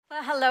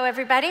Well, hello,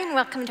 everybody, and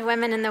welcome to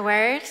Women in the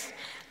Word.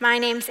 My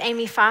name's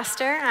Amy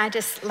Foster. I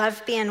just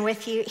love being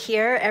with you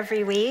here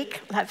every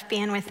week. Love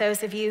being with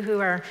those of you who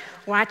are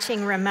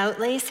watching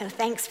remotely, so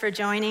thanks for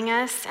joining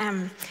us.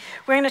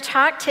 We're going to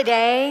talk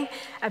today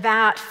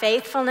about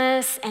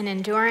faithfulness and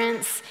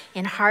endurance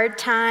in hard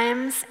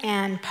times,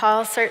 and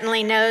Paul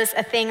certainly knows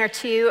a thing or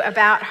two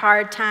about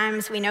hard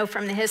times. We know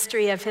from the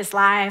history of his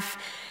life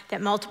that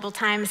multiple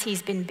times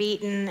he's been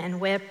beaten and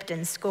whipped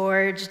and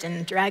scourged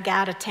and dragged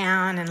out of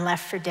town and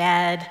left for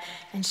dead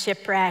and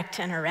shipwrecked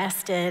and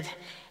arrested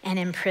and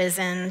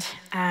imprisoned.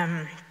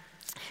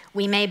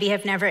 We maybe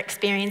have never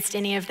experienced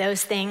any of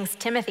those things.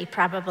 Timothy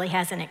probably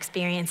hasn't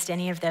experienced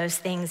any of those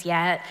things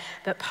yet,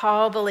 but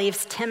Paul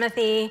believes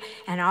Timothy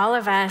and all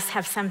of us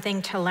have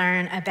something to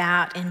learn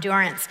about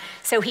endurance.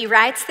 So he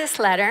writes this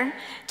letter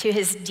to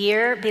his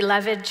dear,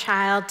 beloved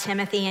child,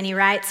 Timothy, and he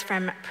writes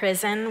from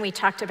prison. We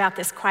talked about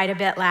this quite a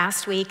bit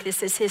last week.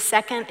 This is his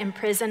second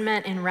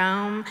imprisonment in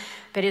Rome,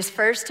 but his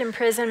first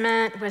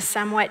imprisonment was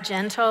somewhat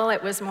gentle.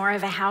 It was more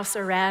of a house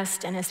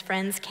arrest, and his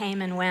friends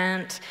came and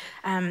went.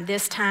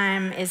 This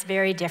time is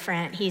very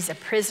different. He's a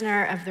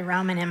prisoner of the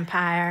Roman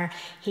Empire.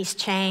 He's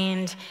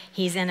chained.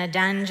 He's in a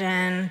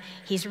dungeon.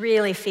 He's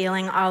really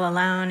feeling all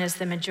alone as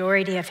the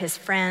majority of his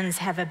friends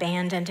have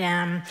abandoned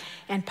him.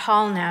 And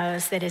Paul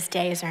knows that his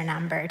days are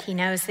numbered. He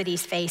knows that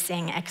he's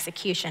facing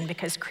execution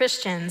because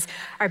Christians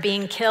are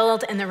being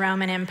killed in the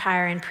Roman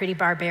Empire in pretty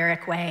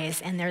barbaric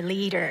ways, and their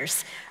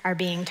leaders are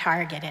being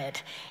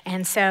targeted.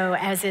 And so,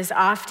 as is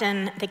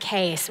often the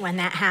case when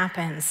that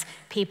happens,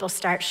 people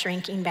start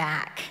shrinking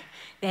back.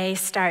 They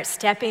start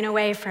stepping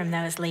away from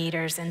those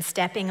leaders and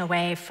stepping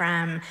away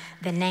from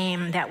the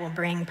name that will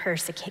bring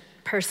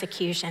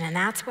persecution. And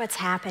that's what's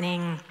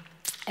happening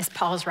as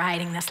Paul's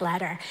writing this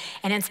letter.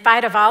 And in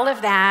spite of all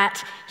of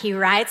that, he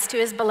writes to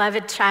his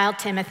beloved child,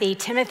 Timothy,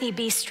 Timothy,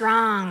 be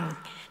strong.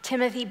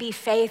 Timothy, be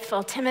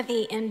faithful.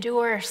 Timothy,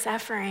 endure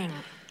suffering.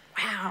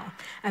 Wow,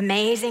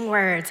 amazing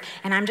words.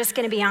 And I'm just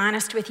going to be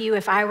honest with you.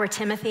 If I were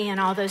Timothy and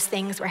all those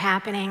things were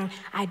happening,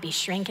 I'd be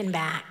shrinking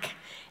back.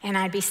 And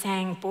I'd be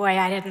saying, boy,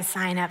 I didn't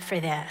sign up for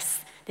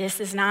this. This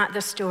is not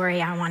the story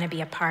I want to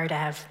be a part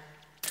of.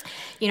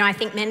 You know, I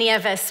think many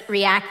of us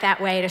react that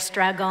way to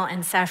struggle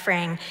and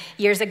suffering.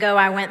 Years ago,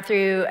 I went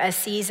through a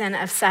season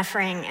of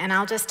suffering, and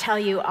I'll just tell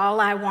you, all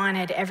I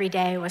wanted every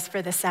day was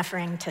for the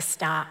suffering to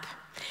stop.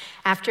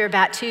 After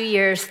about 2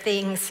 years,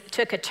 things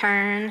took a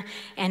turn,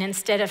 and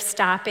instead of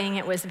stopping,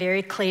 it was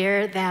very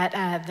clear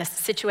that the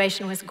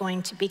situation was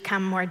going to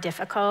become more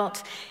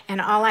difficult,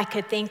 and all I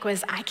could think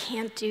was, I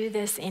can't do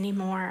this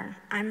anymore.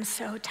 I'm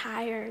so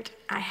tired.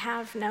 I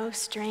have no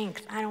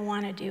strength. I don't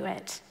want to do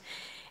it.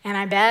 And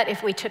I bet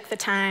if we took the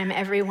time,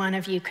 every one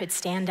of you could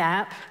stand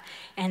up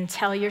and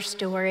tell your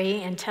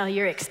story and tell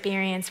your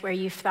experience where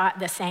you've thought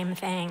the same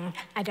thing.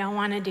 I don't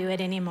want to do it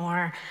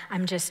anymore.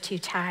 I'm just too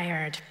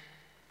tired.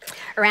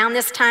 Around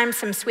this time,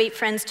 some sweet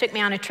friends took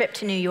me on a trip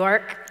to New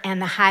York,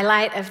 and the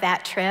highlight of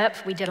that trip,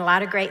 we did a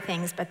lot of great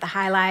things, but the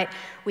highlight,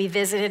 we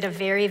visited a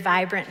very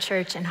vibrant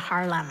church in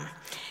Harlem.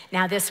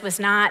 Now, this was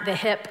not the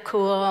hip,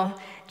 cool,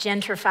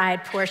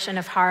 gentrified portion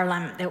of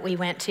Harlem that we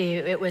went to.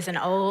 It was an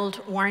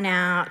old,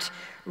 worn-out,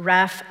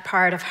 rough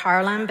part of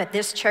Harlem, but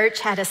this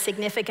church had a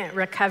significant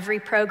recovery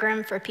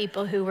program for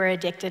people who were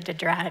addicted to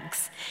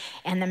drugs.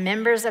 And the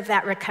members of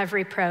that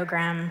recovery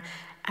program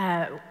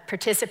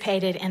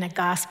participated in a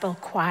gospel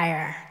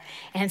choir.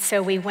 And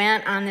so we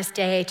went on this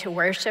day to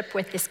worship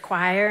with this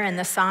choir, and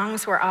the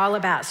songs were all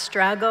about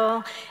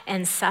struggle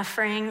and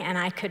suffering, and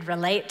I could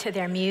relate to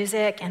their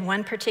music. And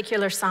one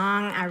particular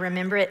song, I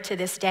remember it to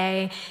this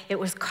day, it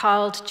was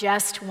called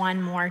Just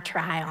One More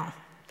Trial.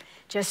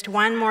 Just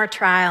one more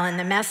trial, and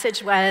the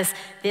message was,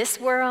 this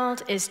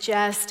world is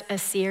just a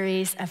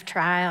series of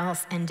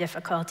trials and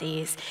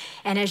difficulties.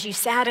 And as you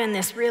sat in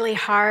this really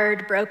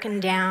hard,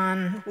 broken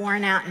down,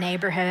 worn out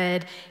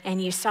neighborhood,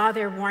 and you saw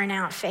their worn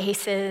out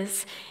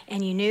faces,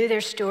 and you knew their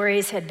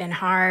stories had been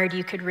hard,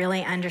 you could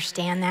really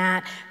understand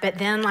that. But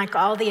then, like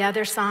all the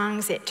other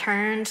songs, it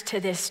turned to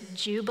this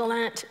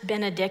jubilant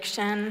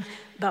benediction,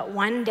 but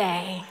one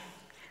day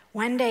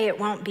it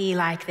won't be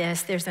like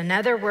this. There's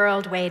another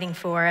world waiting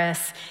for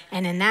us,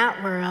 and in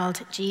that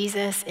world,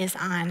 Jesus is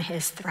on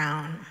his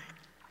throne.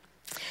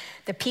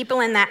 The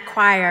people in that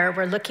choir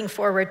were looking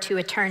forward to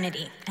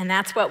eternity, and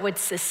that's what would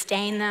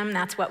sustain them,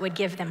 that's what would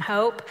give them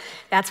hope,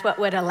 that's what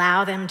would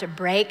allow them to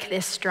break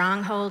this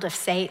stronghold of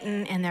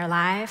Satan in their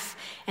life.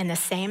 And the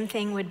same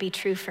thing would be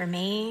true for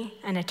me,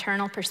 an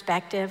eternal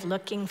perspective,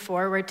 looking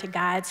forward to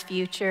God's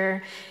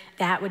future.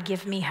 That would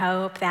give me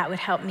hope. That would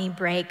help me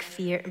break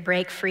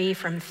free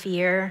from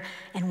fear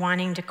and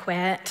wanting to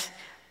quit.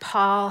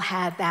 Paul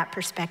had that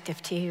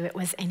perspective too. It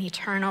was an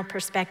eternal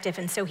perspective.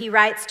 And so he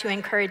writes to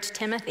encourage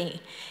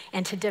Timothy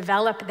and to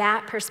develop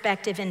that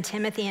perspective in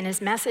Timothy. And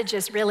his message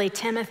is really,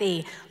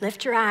 Timothy,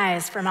 lift your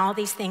eyes from all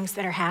these things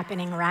that are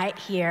happening right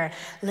here.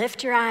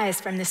 Lift your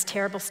eyes from this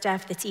terrible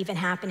stuff that's even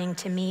happening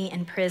to me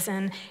in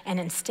prison. And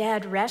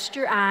instead, rest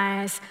your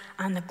eyes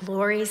on the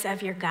glories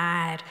of your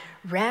God.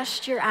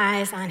 Rest your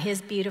eyes on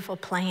his beautiful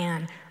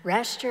plan.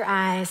 Rest your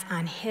eyes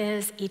on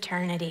his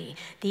eternity.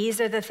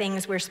 These are the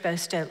things we're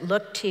supposed to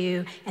look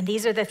to, and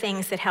these are the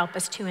things that help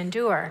us to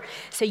endure.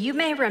 So you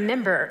may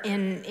remember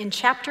in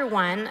chapter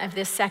 1 of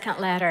this second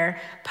letter,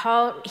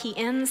 Paul, he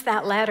ends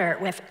that letter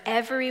with,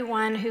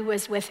 everyone who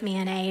was with me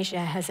in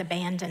Asia has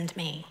abandoned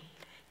me.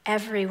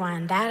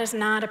 Everyone. That is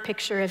not a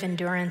picture of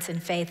endurance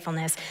and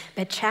faithfulness.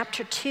 But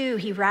chapter 2,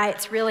 he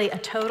writes really a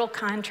total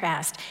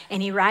contrast.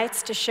 And he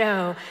writes to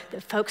show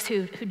the folks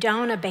who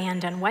don't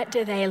abandon, what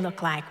do they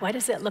look like? What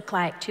does it look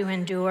like to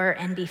endure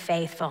and be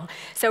faithful?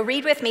 So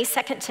read with me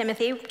 2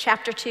 Timothy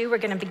chapter 2. We're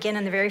going to begin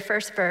in the very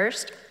first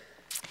verse.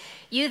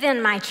 You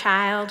then, my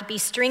child, be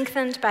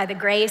strengthened by the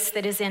grace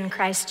that is in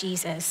Christ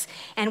Jesus.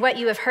 And what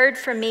you have heard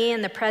from me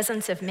in the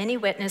presence of many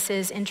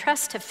witnesses,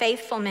 entrust to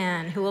faithful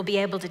men who will be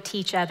able to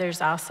teach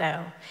others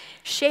also.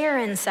 Share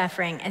in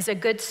suffering as a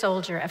good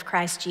soldier of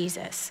Christ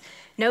Jesus.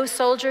 No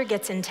soldier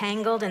gets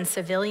entangled in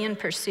civilian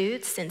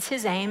pursuits, since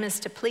his aim is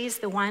to please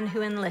the one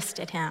who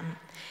enlisted him.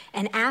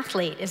 An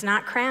athlete is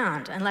not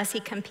crowned unless he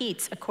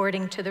competes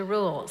according to the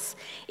rules.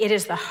 It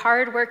is the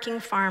hardworking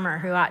farmer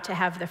who ought to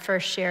have the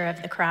first share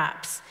of the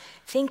crops.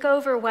 Think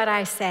over what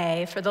I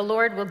say, for the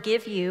Lord will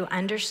give you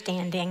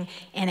understanding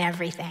in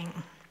everything.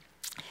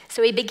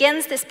 So he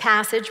begins this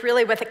passage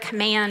really with a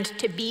command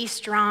to be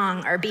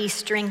strong or be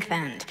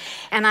strengthened.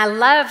 And I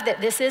love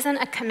that this isn't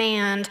a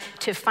command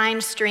to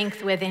find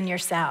strength within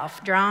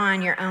yourself, draw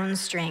on your own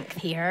strength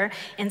here.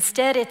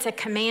 Instead, it's a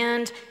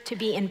command to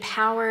be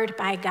empowered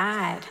by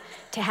God,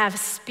 to have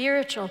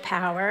spiritual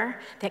power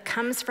that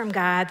comes from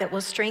God that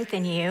will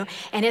strengthen you.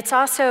 And it's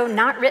also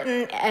not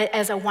written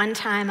as a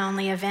one-time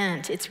only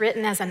event. It's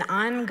written as an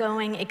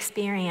ongoing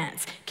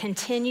experience.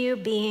 Continue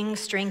being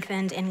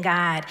strengthened in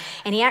God.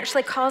 And he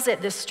actually calls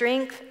it the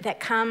strength that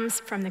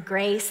comes from the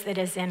grace that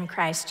is in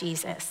Christ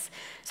Jesus.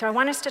 So I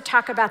want us to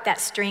talk about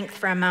that strength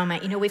for a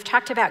moment. You know, we've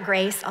talked about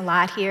grace a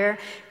lot here.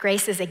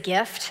 Grace is a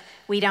gift.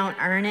 We don't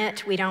earn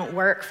it, we don't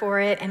work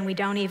for it, and we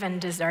don't even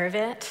deserve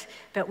it,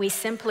 but we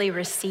simply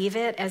receive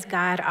it as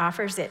God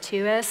offers it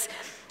to us.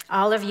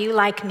 All of you,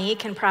 like me,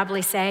 can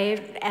probably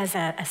say, as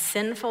a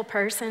sinful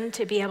person,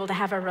 to be able to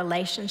have a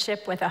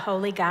relationship with a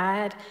holy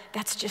God,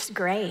 that's just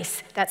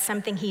grace. That's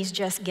something he's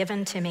just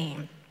given to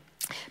me.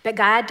 But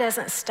God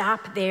doesn't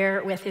stop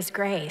there with his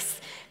grace,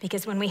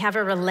 because when we have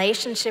a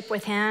relationship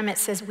with him, it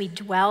says we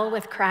dwell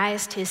with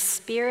Christ, his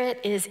spirit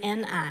is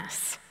in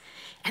us.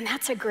 And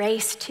that's a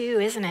grace too,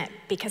 isn't it?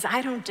 Because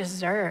I don't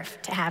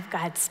deserve to have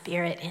God's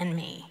spirit in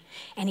me.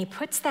 And he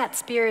puts that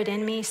spirit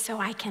in me so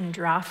I can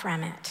draw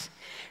from it.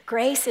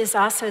 Grace is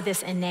also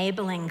this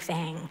enabling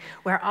thing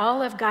where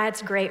all of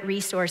God's great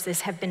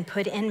resources have been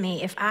put in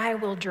me if I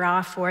will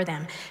draw for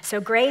them.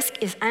 So grace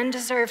is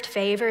undeserved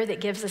favor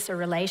that gives us a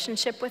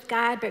relationship with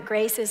God, but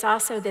grace is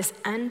also this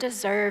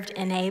undeserved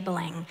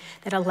enabling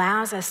that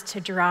allows us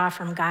to draw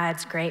from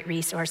God's great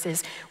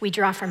resources. We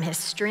draw from his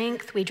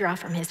strength, we draw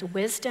from his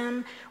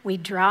wisdom, we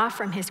draw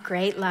from his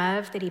great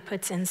love that he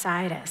puts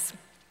inside us.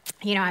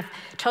 You know,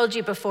 I've told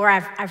you before,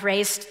 I've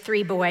raised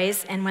 3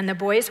 boys, and when the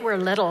boys were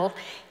little,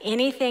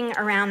 anything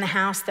around the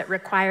house that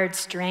required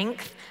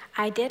strength,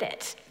 I did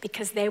it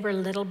because they were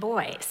little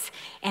boys.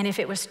 And if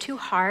it was too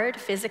hard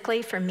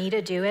physically for me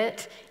to do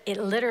it, it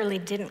literally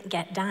didn't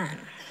get done.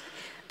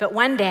 But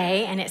one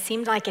day, and it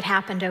seemed like it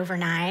happened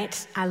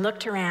overnight, I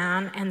looked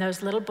around and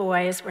those little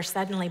boys were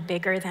suddenly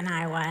bigger than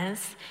I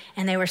was,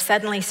 and they were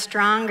suddenly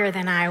stronger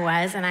than I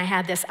was, and I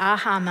had this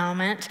aha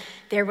moment.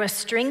 There was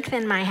strength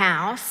in my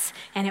house,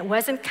 and it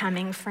wasn't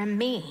coming from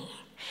me.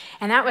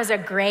 And that was a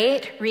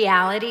great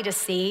reality to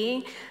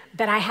see,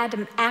 but I had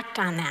to act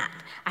on that.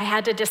 I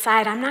had to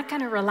decide I'm not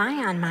going to rely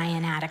on my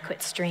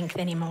inadequate strength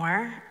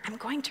anymore. I'm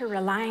going to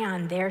rely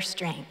on their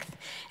strength.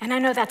 And I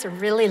know that's a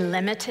really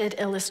limited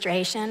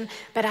illustration,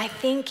 but I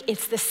think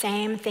it's the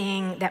same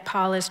thing that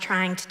Paul is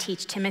trying to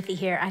teach Timothy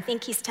here. I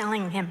think he's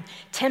telling him,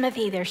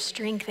 Timothy, there's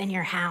strength in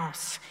your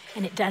house,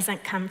 and it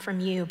doesn't come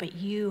from you, but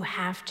you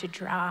have to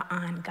draw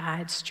on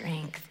God's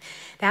strength.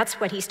 That's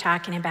what he's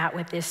talking about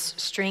with this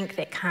strength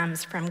that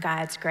comes from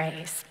God's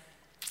grace.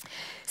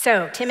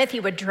 So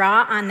Timothy would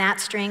draw on that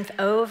strength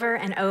over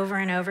and over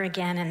and over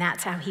again, and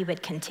that's how he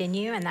would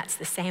continue, and that's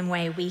the same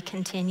way we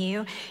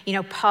continue. You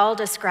know, Paul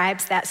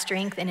describes that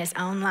strength in his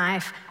own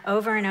life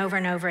over and over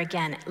and over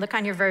again. Look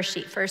on your verse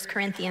sheet, 1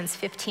 Corinthians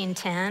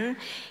 15:10.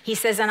 He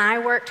says, and I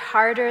worked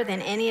harder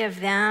than any of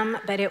them,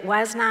 but it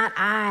was not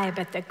I,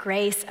 but the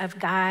grace of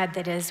God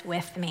that is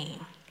with me.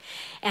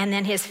 And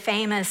then his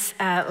famous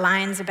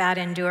lines about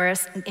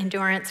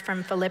endurance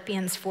from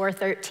Philippians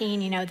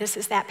 4:13, you know, this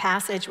is that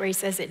passage where he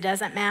says, it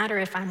doesn't matter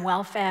if I'm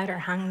well-fed or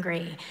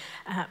hungry,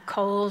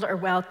 cold or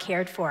well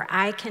cared for.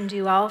 I can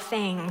do all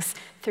things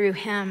through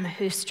him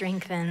who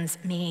strengthens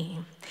me.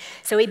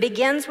 So he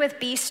begins with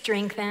be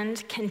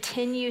strengthened,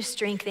 continue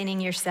strengthening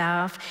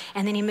yourself,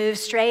 and then he moves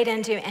straight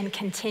into and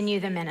continue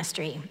the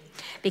ministry.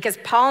 Because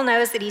Paul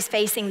knows that he's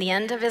facing the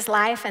end of his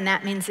life, and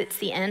that means it's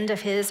the end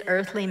of his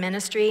earthly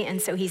ministry,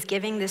 and so he's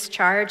giving this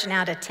charge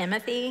now to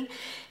Timothy.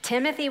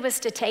 Timothy was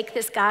to take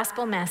this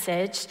gospel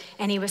message,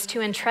 and he was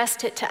to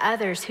entrust it to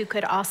others who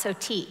could also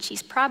teach.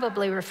 He's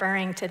probably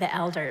referring to the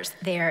elders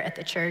there at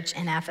the church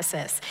in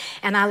Ephesus.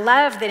 And I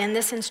love that in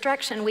this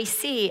instruction we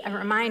see a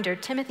reminder,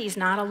 Timothy's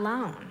not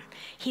alone.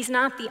 He's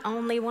not the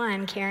only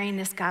one carrying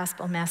this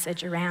gospel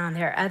message around.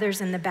 There are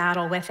others in the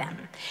battle with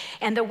him.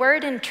 And the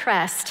word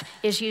entrust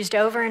is used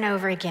over and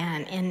over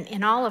again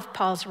in all of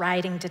Paul's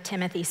writing to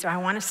Timothy. So I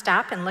want to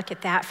stop and look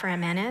at that for a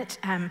minute.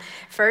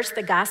 First,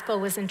 the gospel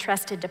was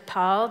entrusted to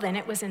Paul, then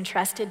it was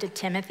entrusted to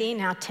Timothy.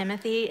 Now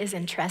Timothy is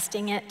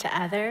entrusting it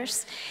to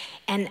others.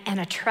 And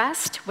a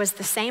trust was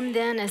the same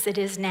then as it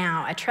is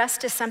now. A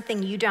trust is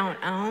something you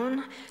don't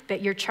own,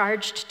 but you're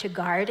charged to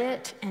guard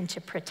it and to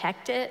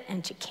protect it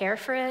and to care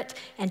for it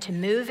and to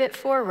move it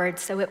forward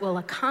so it will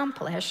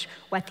accomplish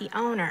what the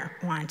owner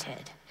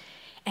wanted.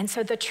 And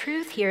so the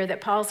truth here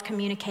that Paul's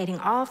communicating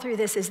all through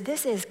this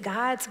is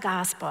God's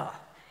gospel.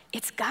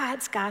 It's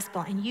God's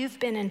gospel, and you've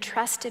been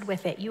entrusted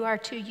with it. You are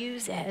to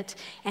use it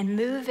and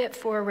move it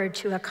forward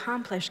to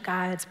accomplish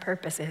God's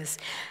purposes.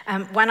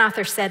 One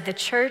author said, the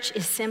church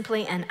is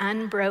simply an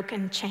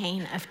unbroken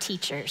chain of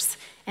teachers.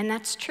 And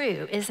that's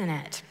true, isn't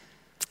it?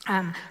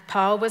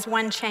 Paul was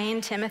one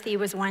chain, Timothy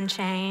was one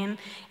chain,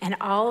 and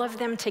all of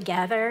them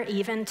together,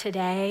 even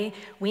today,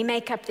 we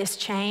make up this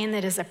chain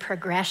that is a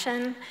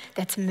progression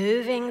that's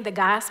moving the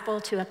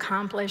gospel to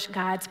accomplish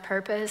God's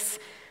purpose,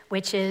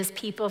 which is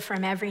people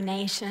from every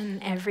nation,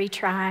 every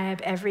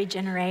tribe, every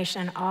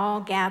generation, all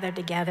gathered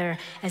together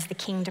as the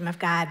kingdom of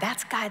God.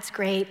 That's God's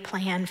great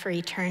plan for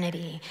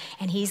eternity,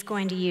 and he's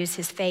going to use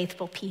his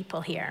faithful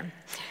people here.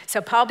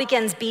 So Paul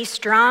begins, be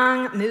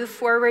strong, move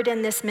forward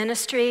in this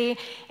ministry,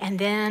 and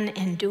then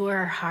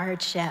endure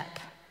hardship.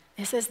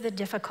 This is the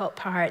difficult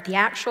part. The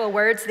actual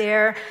words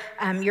there,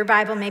 your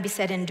Bible maybe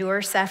said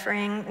endure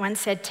suffering. One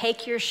said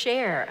take your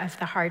share of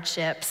the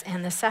hardships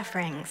and the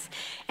sufferings.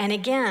 And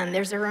again,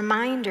 there's a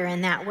reminder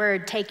in that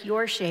word, take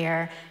your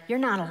share. You're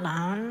not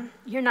alone.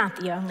 You're not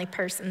the only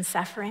person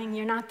suffering.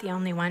 You're not the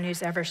only one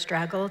who's ever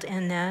struggled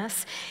in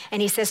this.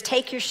 And he says,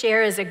 take your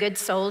share as a good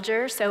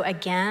soldier. So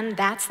again,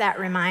 that's that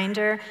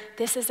reminder.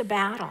 This is a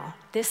battle.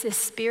 This is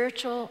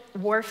spiritual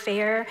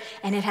warfare,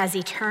 and it has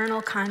eternal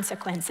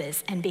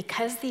consequences. And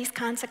because these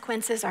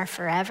consequences are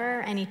forever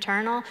and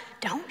eternal,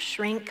 don't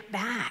shrink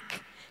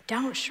back.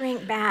 Don't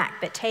shrink back,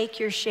 but take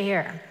your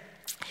share.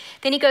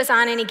 Then he goes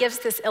on and he gives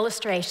this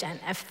illustration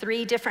of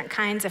 3 different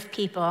kinds of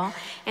people,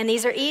 and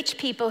these are each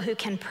people who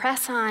can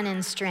press on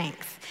in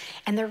strength.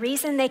 And the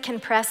reason they can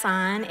press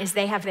on is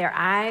they have their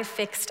eye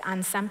fixed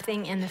on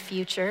something in the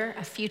future,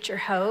 a future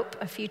hope,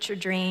 a future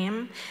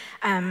dream,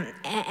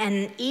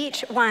 and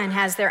each one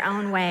has their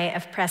own way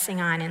of pressing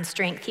on in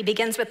strength. He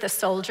begins with the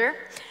soldier.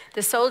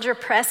 The soldier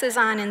presses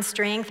on in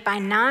strength by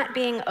not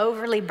being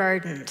overly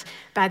burdened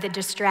by the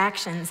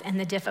distractions and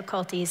the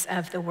difficulties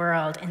of the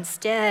world.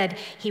 Instead,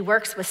 he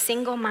works with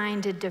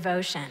single-minded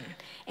devotion.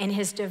 And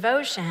his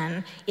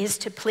devotion is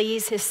to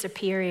please his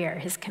superior,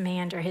 his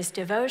commander. His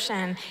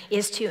devotion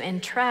is to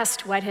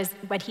entrust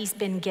what he's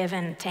been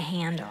given to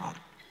handle.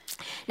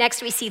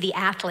 Next, we see the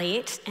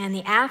athlete, and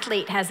the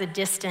athlete has a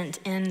distant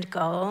end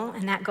goal,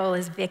 and that goal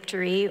is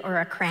victory or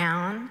a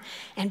crown.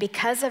 And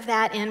because of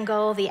that end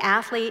goal, the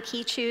athlete,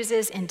 he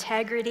chooses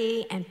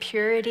integrity and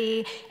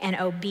purity and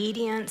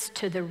obedience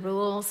to the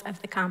rules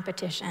of the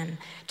competition,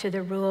 to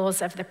the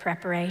rules of the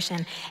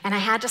preparation. And I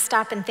had to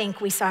stop and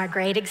think, we saw a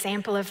great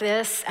example of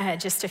this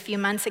just a few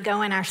months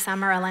ago in our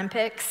Summer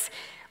Olympics.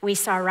 We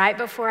saw right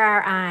before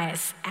our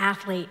eyes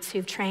athletes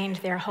who've trained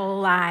their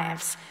whole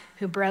lives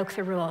who broke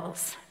the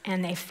rules,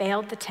 and they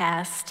failed the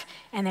test,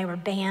 and they were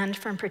banned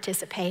from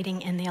participating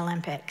in the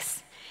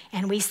Olympics.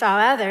 And we saw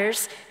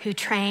others who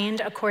trained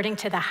according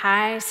to the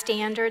high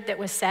standard that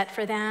was set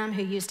for them,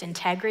 who used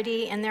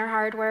integrity in their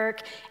hard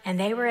work, and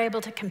they were able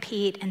to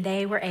compete, and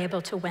they were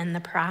able to win the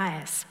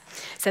prize.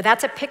 So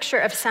that's a picture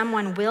of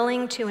someone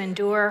willing to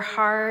endure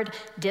hard,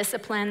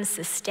 disciplined,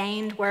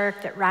 sustained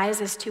work that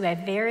rises to a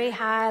very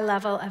high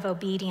level of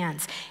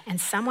obedience, and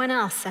someone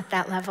else set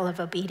that level of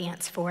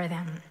obedience for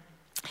them.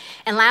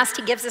 And last,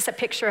 he gives us a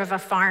picture of a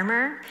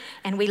farmer,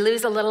 and we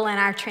lose a little in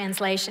our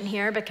translation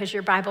here because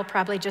your Bible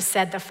probably just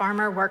said the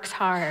farmer works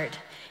hard.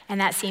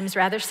 And that seems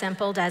rather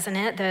simple, doesn't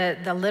it?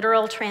 The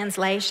literal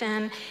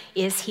translation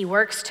is he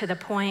works to the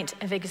point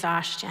of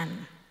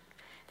exhaustion.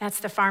 That's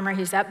the farmer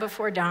who's up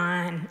before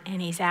dawn and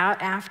he's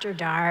out after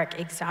dark,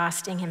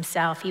 exhausting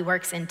himself. He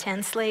works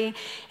intensely,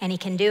 and he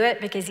can do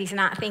it because he's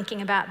not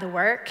thinking about the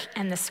work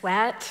and the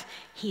sweat.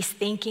 He's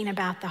thinking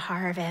about the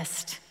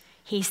harvest.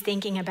 He's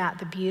thinking about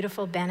the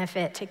beautiful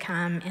benefit to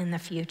come in the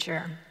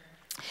future.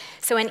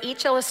 So in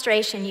each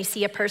illustration, you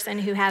see a person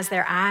who has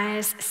their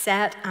eyes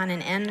set on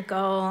an end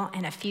goal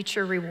and a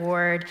future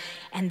reward,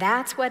 and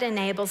that's what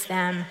enables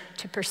them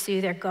to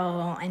pursue their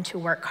goal and to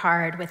work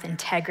hard with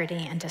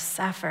integrity and to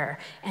suffer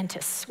and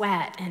to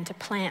sweat and to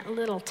plant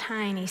little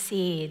tiny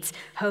seeds,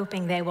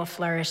 hoping they will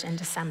flourish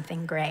into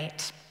something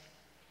great.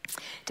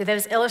 Do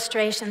those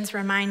illustrations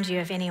remind you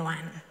of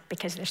anyone?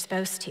 Because they're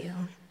supposed to.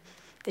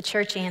 The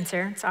church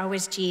answer, it's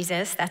always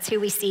Jesus. That's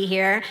who we see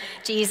here.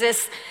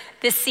 Jesus,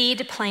 the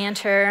seed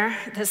planter,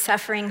 the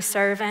suffering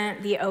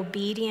servant, the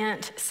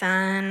obedient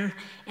son,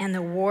 and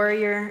the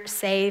warrior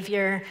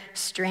savior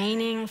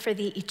straining for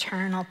the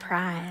eternal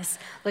prize.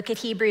 Look at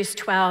Hebrews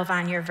 12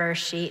 on your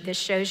verse sheet. This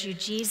shows you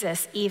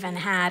Jesus even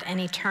had an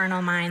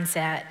eternal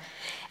mindset.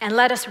 And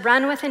let us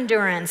run with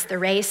endurance the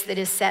race that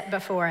is set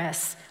before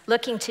us,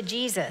 looking to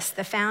Jesus,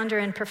 the founder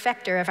and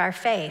perfecter of our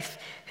faith,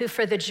 who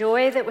for the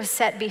joy that was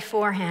set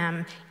before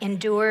him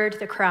endured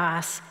the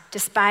cross,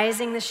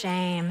 despising the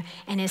shame,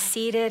 and is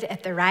seated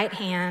at the right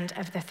hand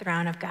of the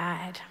throne of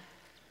God.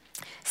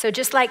 So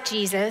just like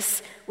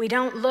Jesus, we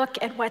don't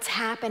look at what's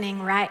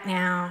happening right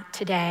now,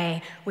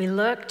 today. We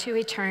look to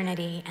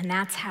eternity, and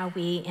that's how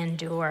we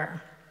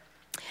endure.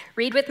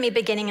 Read with me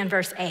beginning in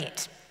verse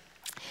 8.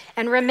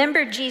 And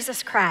remember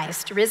Jesus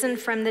Christ, risen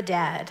from the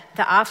dead,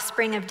 the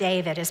offspring of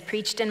David, as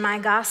preached in my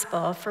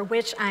gospel, for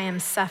which I am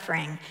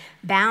suffering,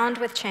 bound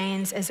with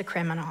chains as a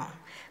criminal.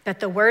 But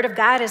the word of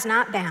God is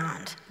not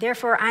bound.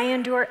 Therefore I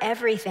endure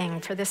everything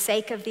for the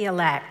sake of the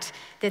elect,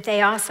 that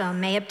they also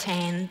may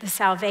obtain the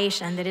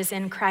salvation that is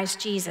in Christ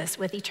Jesus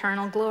with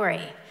eternal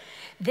glory.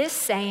 This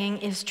saying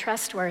is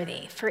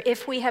trustworthy, for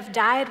if we have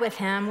died with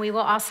him, we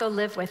will also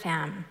live with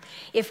him.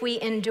 If we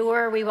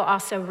endure, we will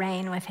also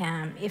reign with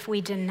him. If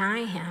we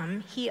deny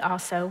him, he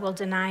also will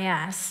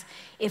deny us.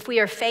 If we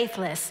are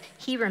faithless,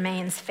 he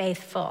remains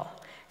faithful,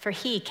 for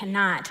he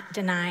cannot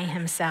deny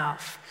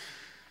himself.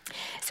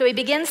 So he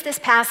begins this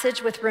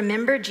passage with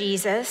remember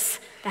Jesus.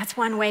 That's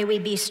one way we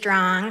be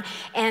strong.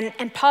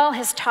 And Paul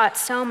has taught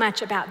so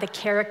much about the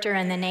character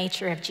and the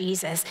nature of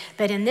Jesus.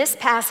 But in this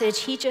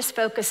passage, he just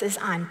focuses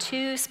on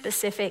two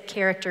specific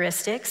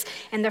characteristics.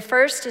 And the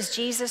first is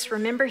Jesus,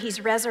 remember, he's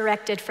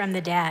resurrected from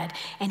the dead.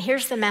 And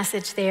here's the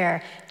message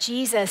there.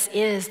 Jesus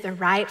is the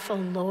rightful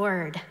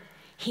Lord.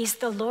 He's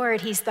the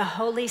Lord. He's the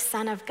Holy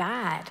Son of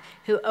God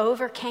who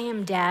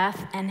overcame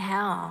death and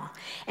hell.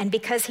 And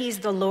because he's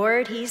the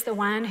Lord, he's the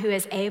one who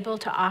is able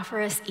to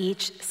offer us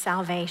each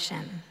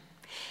salvation.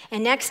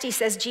 And next he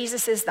says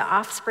Jesus is the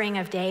offspring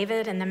of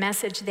David, and the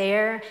message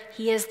there,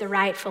 he is the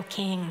rightful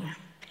king.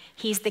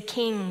 He's the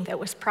king that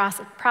was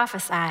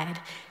prophesied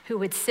who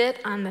would sit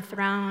on the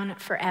throne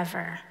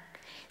forever.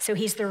 So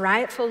he's the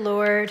rightful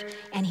Lord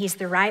and he's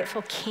the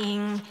rightful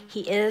king.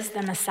 He is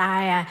the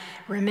Messiah.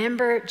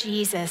 Remember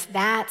Jesus,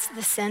 that's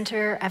the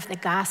center of the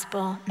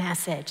gospel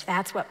message.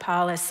 That's what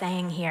Paul is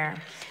saying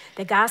here.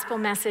 The gospel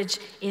message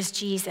is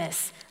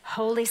Jesus,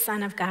 Holy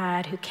Son of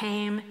God who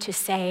came to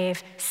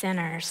save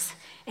sinners.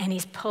 And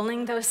he's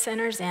pulling those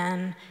sinners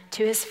in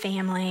to his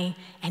family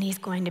and he's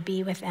going to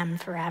be with them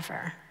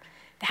forever.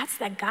 That's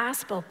the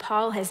gospel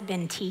Paul has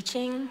been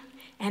teaching.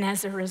 And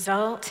as a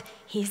result,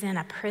 he's in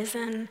a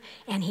prison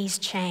and he's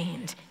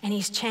chained. And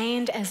he's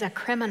chained as a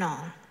criminal.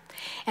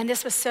 And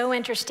this was so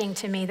interesting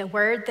to me. The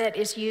word that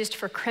is used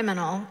for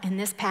criminal in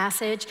this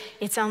passage,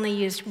 it's only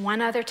used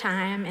one other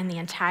time in the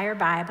entire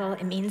Bible.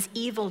 It means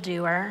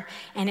evildoer.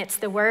 And it's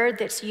the word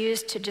that's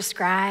used to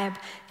describe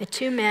the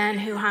two men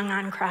who hung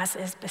on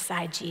crosses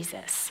beside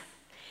Jesus.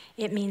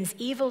 It means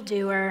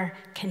evildoer,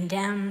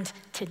 condemned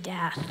to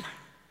death.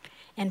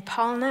 And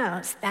Paul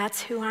knows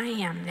that's who I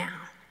am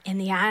now. In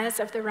the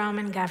eyes of the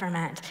Roman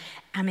government,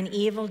 I'm an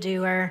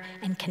evildoer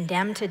and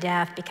condemned to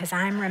death because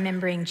I'm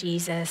remembering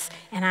Jesus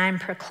and I'm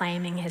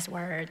proclaiming his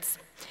words.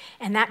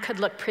 And that could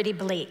look pretty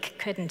bleak,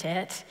 couldn't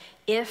it,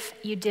 if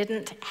you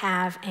didn't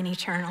have an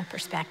eternal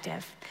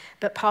perspective.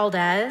 But Paul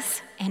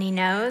does, and he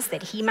knows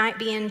that he might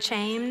be in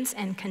chains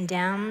and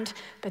condemned,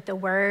 but the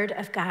word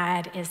of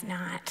God is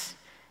not.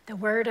 The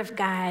word of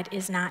God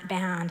is not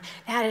bound.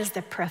 That is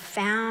the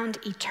profound,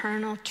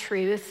 eternal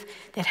truth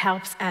that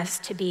helps us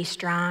to be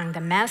strong.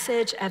 The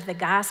message of the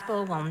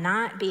gospel will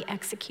not be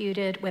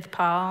executed with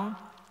Paul.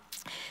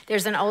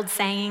 There's an old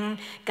saying,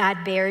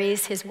 God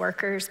buries his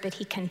workers, but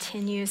he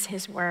continues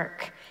his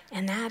work.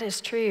 And that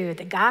is true.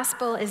 The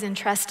gospel is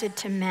entrusted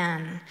to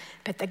men,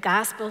 but the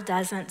gospel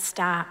doesn't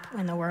stop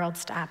when the world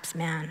stops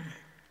men.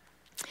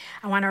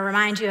 I want to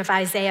remind you of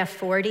Isaiah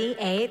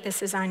 48.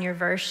 This is on your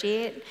verse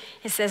sheet.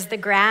 It says, the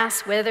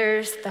grass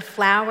withers, the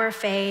flower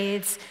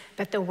fades,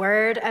 but the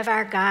word of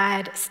our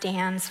God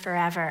stands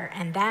forever.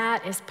 And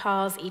that is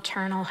Paul's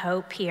eternal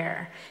hope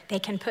here. They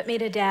can put me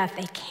to death.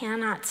 They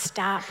cannot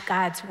stop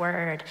God's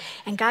word.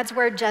 And God's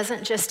word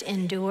doesn't just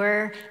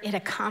endure. It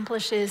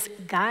accomplishes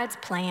God's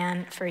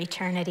plan for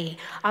eternity.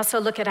 Also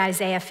look at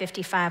Isaiah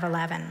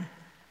 55:11.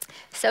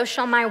 So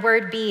shall my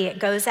word be, it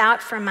goes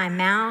out from my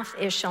mouth,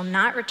 it shall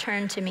not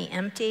return to me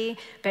empty,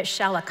 but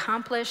shall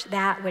accomplish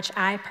that which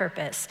I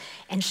purpose,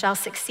 and shall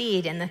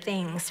succeed in the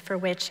things for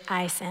which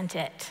I sent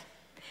it.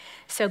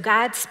 So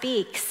God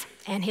speaks,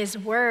 and his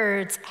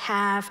words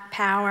have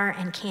power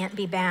and can't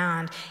be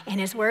bound, and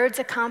his words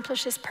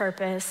accomplish his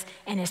purpose,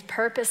 and his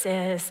purpose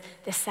is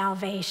the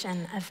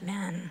salvation of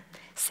men,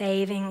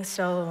 saving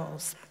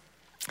souls.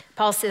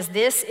 Paul says,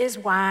 this is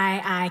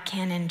why I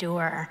can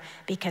endure,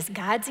 because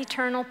God's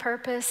eternal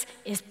purpose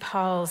is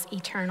Paul's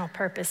eternal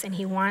purpose, and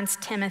he wants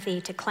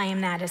Timothy to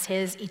claim that as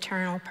his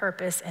eternal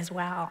purpose as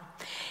well.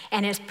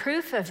 And as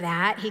proof of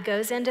that, he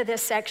goes into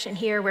this section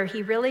here where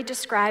he really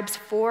describes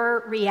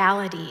 4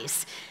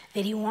 realities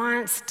that he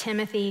wants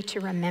Timothy to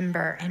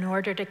remember in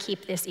order to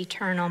keep this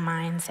eternal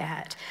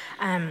mindset.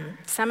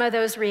 Some of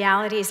those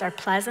realities are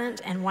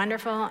pleasant and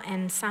wonderful,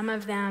 and some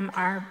of them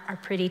are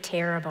pretty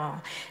terrible.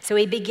 So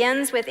he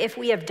begins with, if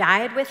we have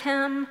died with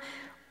him,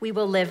 we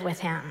will live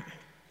with him.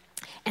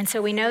 And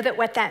so we know that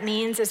what that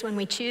means is when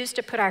we choose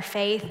to put our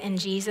faith in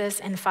Jesus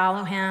and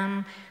follow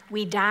him,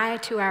 we die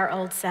to our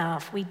old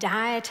self. We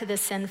die to the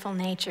sinful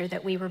nature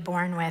that we were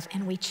born with,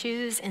 and we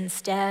choose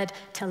instead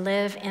to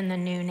live in the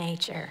new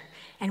nature.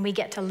 And we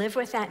get to live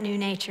with that new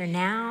nature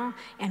now,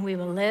 and we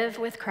will live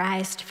with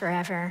Christ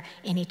forever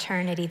in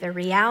eternity. The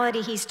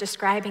reality he's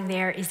describing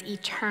there is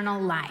eternal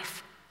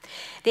life.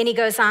 Then he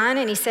goes on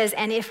and he says,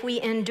 and if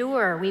we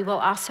endure, we will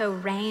also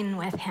reign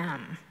with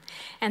him.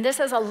 And this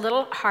is a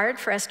little hard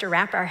for us to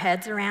wrap our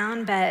heads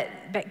around, but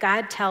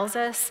God tells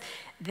us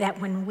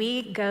that when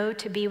we go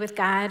to be with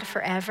God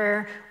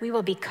forever, we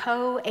will be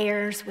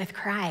co-heirs with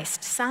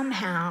Christ.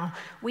 Somehow,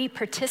 we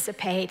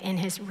participate in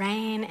his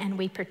reign and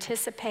we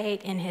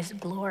participate in his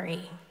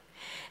glory.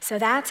 So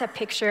that's a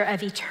picture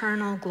of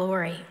eternal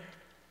glory.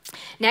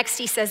 Next,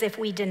 he says, if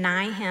we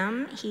deny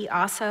him, he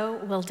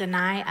also will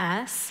deny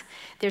us.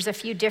 There's a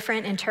few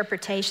different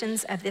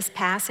interpretations of this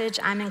passage.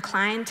 I'm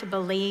inclined to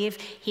believe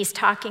he's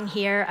talking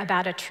here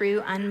about a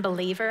true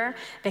unbeliever,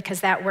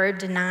 because that word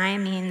deny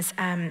means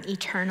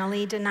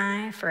eternally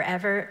deny,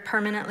 forever,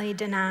 permanently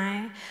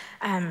deny.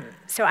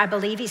 So I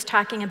believe he's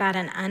talking about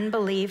an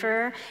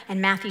unbeliever.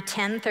 And Matthew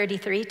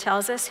 10:33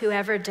 tells us,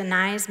 whoever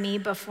denies me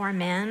before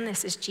men,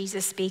 this is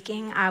Jesus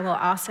speaking, I will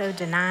also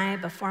deny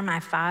before my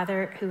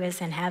Father who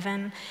is in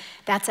heaven.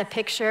 That's a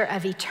picture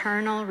of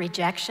eternal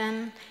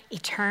rejection,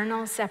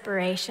 eternal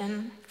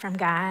separation from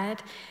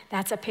God.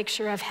 That's a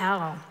picture of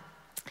hell.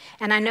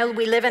 And I know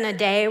we live in a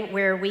day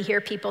where we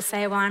hear people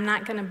say, well, I'm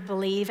not going to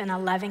believe in a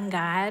loving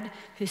God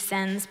who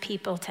sends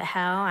people to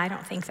hell. I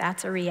don't think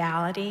that's a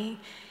reality.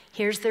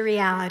 Here's the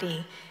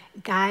reality.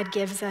 God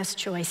gives us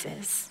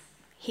choices.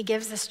 He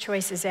gives us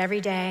choices every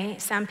day.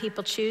 Some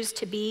people choose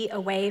to be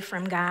away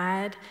from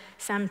God.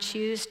 Some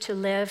choose to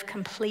live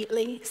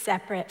completely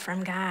separate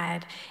from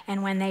God.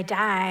 And when they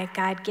die,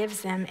 God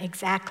gives them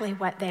exactly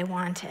what they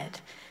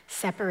wanted,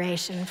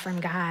 separation from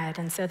God.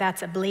 And so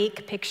that's a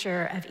bleak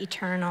picture of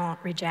eternal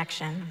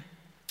rejection.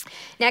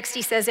 Next,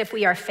 he says, if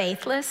we are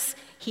faithless,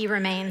 he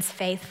remains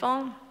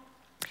faithful.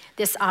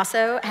 This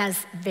also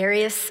has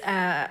various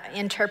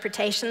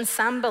interpretations.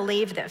 Some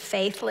believe that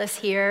faithless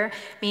here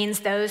means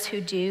those who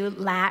do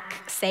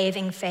lack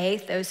saving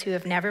faith, those who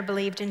have never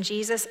believed in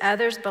Jesus.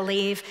 Others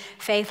believe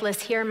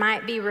faithless here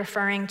might be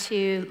referring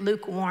to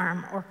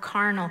lukewarm or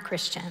carnal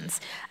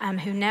Christians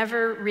who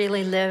never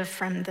really live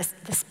from the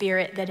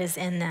spirit that is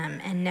in them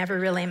and never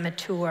really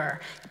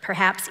mature,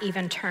 perhaps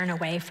even turn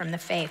away from the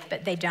faith,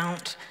 but they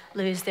don't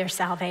lose their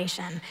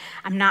salvation.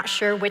 I'm not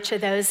sure which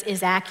of those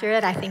is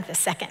accurate. I think the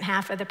second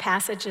half of the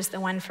passage is the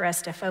one for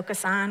us to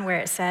focus on, where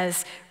it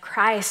says,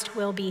 Christ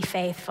will be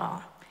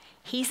faithful.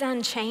 He's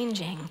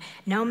unchanging,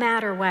 no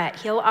matter what.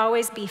 He'll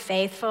always be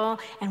faithful,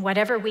 and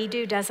whatever we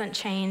do doesn't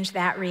change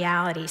that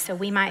reality. So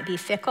we might be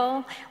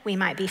fickle, we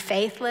might be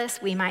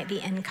faithless, we might be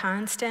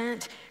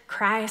inconstant.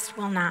 Christ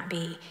will not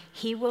be.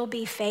 He will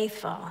be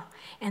faithful.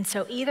 And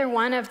so either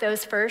one of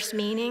those first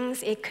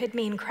meanings, it could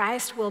mean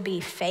Christ will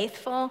be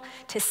faithful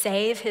to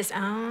save his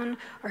own,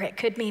 or it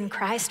could mean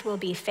Christ will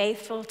be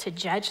faithful to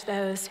judge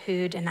those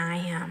who deny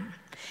him.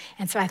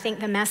 And so I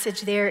think the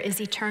message there is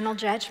eternal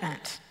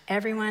judgment.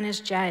 Everyone is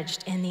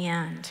judged in the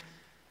end.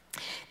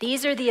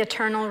 These are the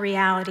eternal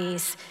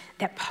realities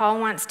that Paul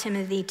wants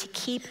Timothy to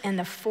keep in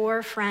the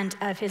forefront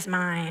of his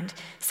mind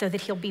so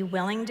that he'll be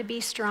willing to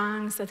be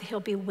strong, so that he'll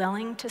be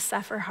willing to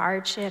suffer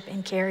hardship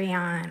and carry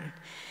on.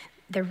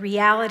 The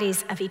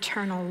realities of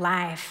eternal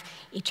life,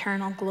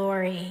 eternal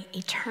glory,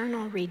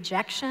 eternal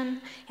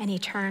rejection, and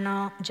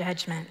eternal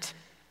judgment.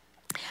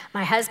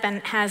 My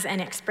husband has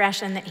an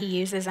expression that he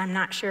uses. I'm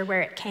not sure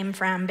where it came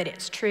from, but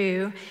it's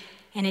true.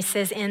 And he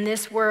says, in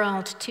this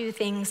world, 2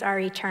 things are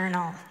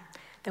eternal: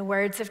 the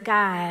words of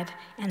God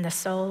and the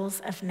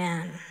souls of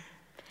men.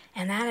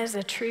 And that is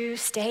a true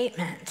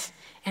statement.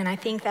 And I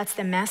think that's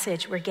the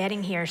message we're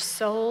getting here.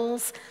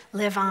 Souls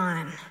live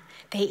on.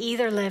 They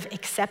either live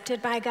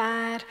accepted by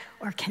God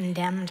or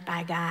condemned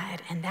by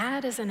God. And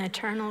that is an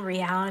eternal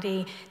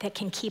reality that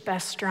can keep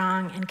us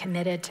strong and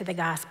committed to the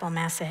gospel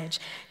message.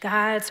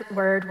 God's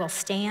word will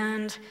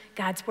stand.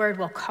 God's word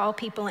will call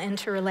people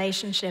into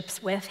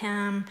relationships with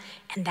him.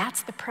 And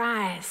that's the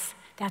prize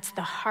That's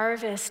the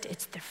harvest,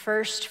 it's the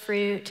first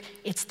fruit,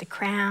 it's the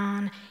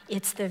crown,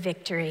 it's the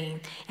victory.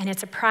 And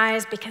it's a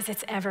prize because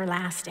it's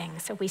everlasting.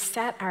 So we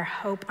set our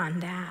hope on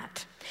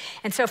that.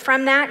 And so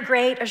from that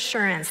great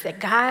assurance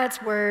that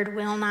God's word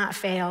will not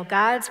fail,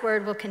 God's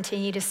word will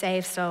continue to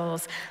save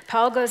souls,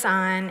 Paul goes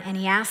on and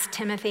he asks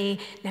Timothy,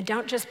 now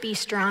don't just be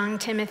strong,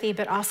 Timothy,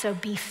 but also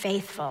be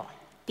faithful.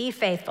 Be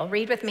faithful.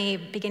 Read with me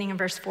beginning in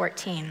verse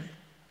 14.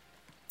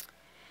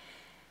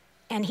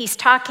 And he's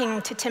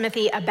talking to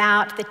Timothy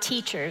about the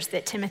teachers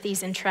that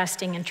Timothy's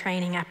entrusting and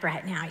training up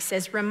right now. He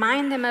says,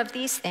 remind them of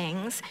these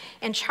things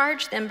and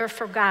charge them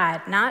before God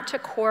not to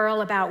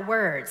quarrel about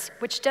words,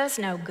 which does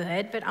no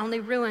good, but only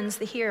ruins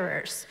the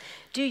hearers.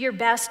 Do your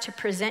best to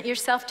present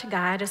yourself to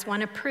God as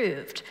one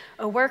approved,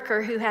 a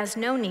worker who has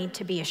no need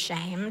to be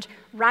ashamed,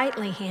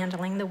 rightly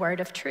handling the word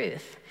of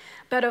truth.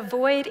 But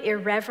avoid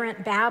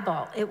irreverent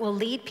babble. It will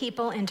lead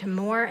people into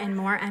more and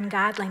more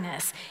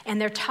ungodliness, and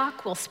their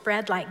talk will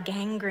spread like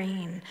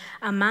gangrene.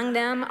 Among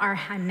them are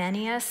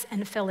Hymenaeus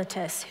and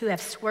Philetus, who have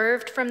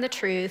swerved from the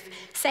truth,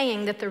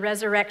 saying that the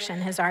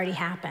resurrection has already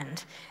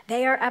happened.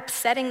 They are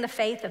upsetting the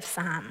faith of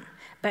some.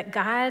 But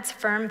God's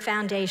firm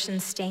foundation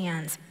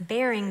stands,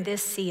 bearing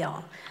this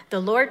seal.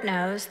 The Lord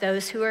knows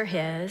those who are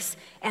his,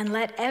 and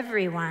let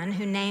everyone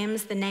who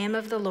names the name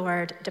of the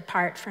Lord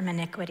depart from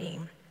iniquity.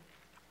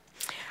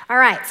 All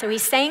right, so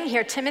he's saying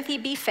here, Timothy,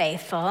 be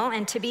faithful,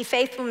 and to be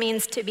faithful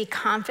means to be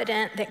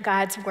confident that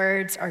God's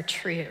words are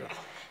true.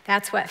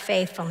 That's what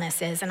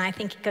faithfulness is, and I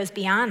think it goes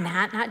beyond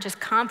that, not just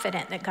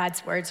confident that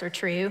God's words are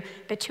true,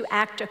 but to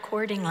act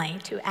accordingly,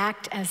 to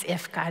act as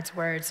if God's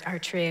words are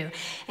true.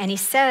 And he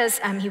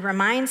says, he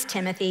reminds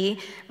Timothy,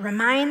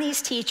 remind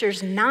these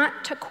teachers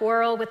not to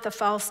quarrel with the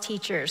false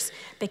teachers,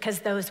 because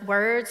those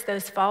words,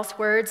 those false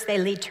words, they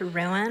lead to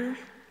ruin.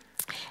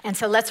 And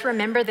so let's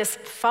remember this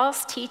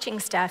false teaching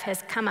stuff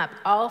has come up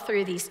all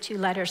through these two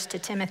letters to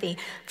Timothy.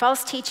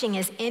 False teaching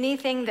is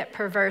anything that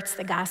perverts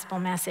the gospel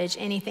message,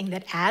 anything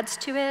that adds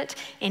to it,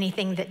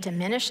 anything that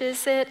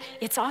diminishes it.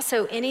 It's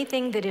also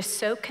anything that is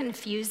so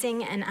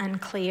confusing and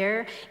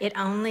unclear, it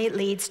only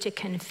leads to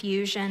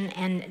confusion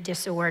and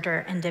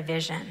disorder and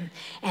division.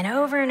 And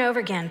over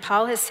again,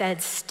 Paul has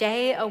said,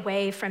 stay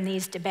away from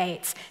these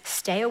debates.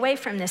 Stay away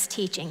from this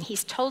teaching.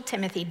 He's told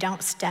Timothy,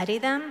 don't study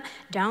them,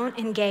 don't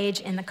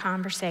engage in the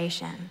conversation.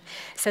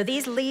 So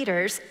these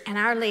leaders and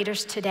our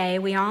leaders today,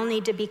 we all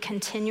need to be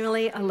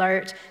continually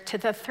alert to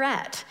the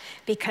threat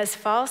because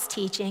false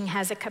teaching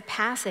has a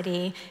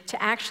capacity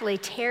to actually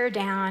tear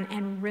down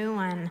and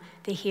ruin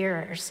the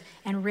hearers.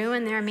 And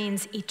ruin there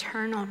means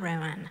eternal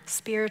ruin,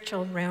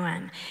 spiritual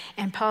ruin.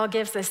 And Paul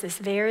gives us this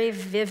very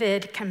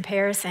vivid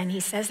comparison. He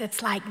says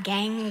it's like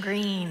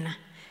gangrene,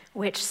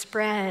 which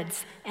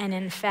spreads and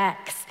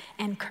infects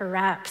and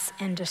corrupts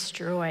and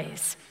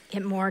destroys.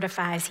 It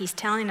mortifies. He's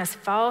telling us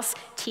false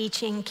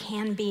teaching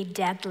can be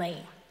deadly.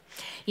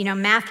 You know,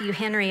 Matthew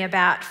Henry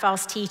about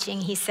false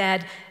teaching, he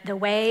said, the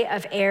way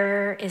of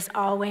error is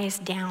always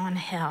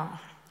downhill.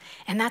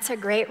 And that's a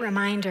great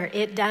reminder.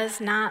 It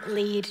does not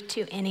lead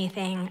to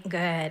anything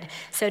good.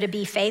 So to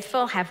be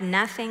faithful, have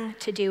nothing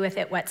to do with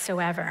it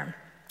whatsoever.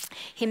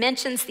 He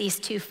mentions these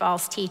two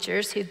false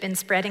teachers who've been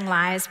spreading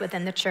lies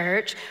within the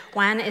church.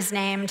 One is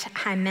named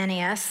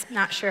Hymenaeus,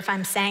 not sure if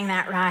I'm saying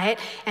that right,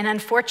 and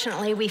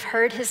unfortunately we've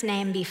heard his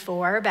name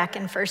before. Back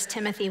in 1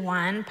 Timothy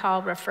 1,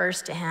 Paul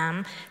refers to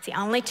him. It's the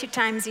only two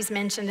times he's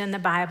mentioned in the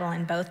Bible,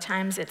 and both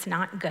times it's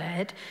not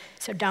good,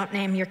 so don't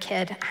name your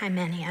kid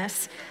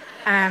Hymenaeus.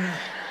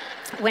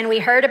 When we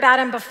heard about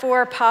him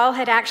before, Paul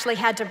had actually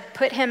had to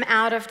put him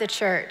out of the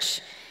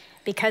church.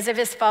 Because of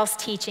his false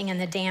teaching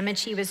and the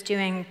damage he was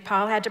doing,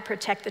 Paul had to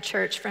protect the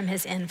church from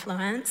his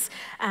influence.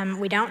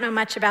 We don't know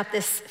much about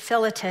this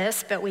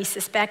Philetus, but we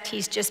suspect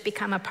he's just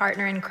become a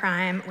partner in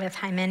crime with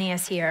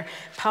Hymenaeus here.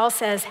 Paul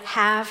says,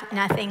 have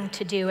nothing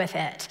to do with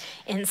it.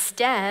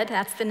 Instead,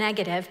 that's the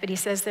negative, but he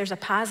says there's a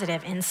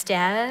positive.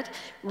 Instead,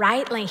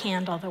 rightly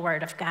handle the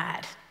word of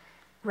God.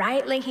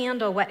 Rightly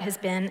handle what has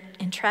been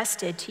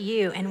entrusted to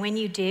you. And when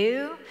you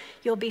do,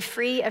 you'll be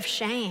free of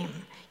shame.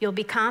 You'll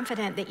be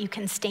confident that you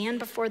can stand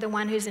before the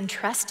one who's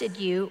entrusted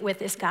you with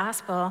this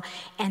gospel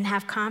and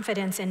have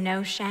confidence and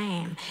no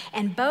shame.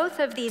 And both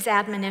of these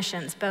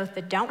admonitions, both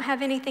the don't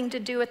have anything to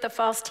do with the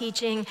false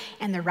teaching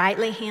and the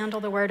rightly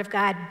handle the word of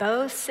God,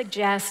 both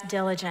suggest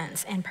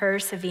diligence and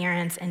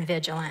perseverance and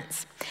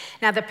vigilance.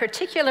 Now, the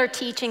particular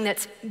teaching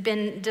that's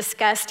been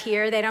discussed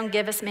here, they don't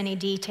give us many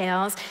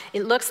details.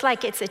 It looks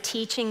like it's a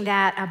teaching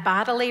that a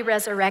bodily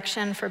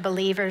resurrection for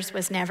believers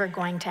was never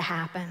going to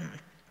happen.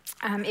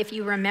 If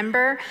you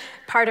remember,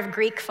 part of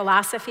Greek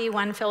philosophy,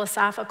 one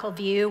philosophical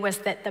view was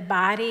that the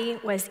body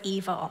was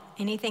evil.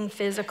 Anything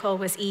physical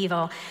was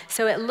evil.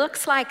 So it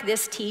looks like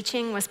this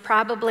teaching was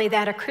probably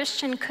that a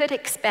Christian could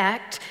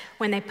expect,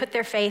 when they put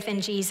their faith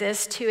in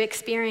Jesus, to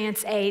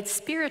experience a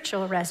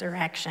spiritual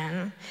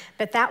resurrection.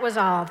 But that was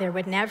all. There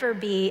would never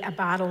be a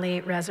bodily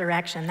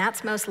resurrection.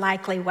 That's most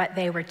likely what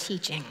they were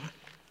teaching.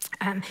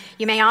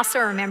 You may also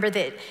remember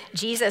that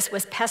Jesus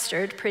was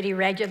pestered pretty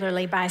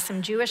regularly by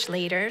some Jewish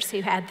leaders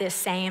who had this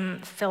same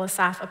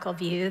philosophical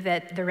view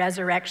that the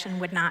resurrection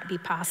would not be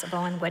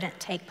possible and wouldn't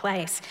take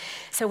place.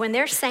 So when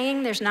they're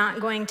saying there's not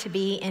going to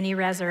be any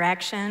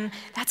resurrection,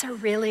 that's a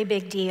really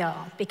big deal,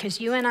 because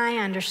you and I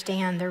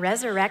understand the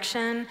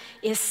resurrection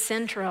is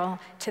central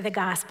to the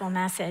gospel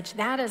message.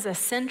 That is a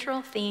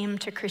central theme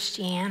to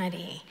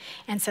Christianity.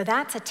 And so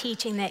that's a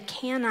teaching that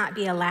cannot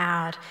be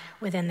allowed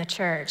within the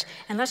church.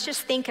 And let's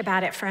just think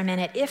about it for a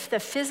minute. If the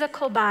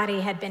physical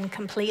body had been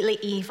completely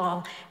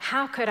evil,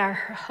 how could our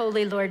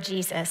holy Lord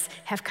Jesus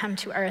have come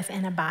to earth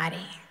in a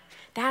body?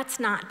 That's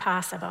not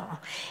possible.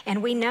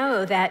 And we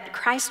know that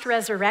Christ's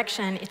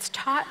resurrection, it's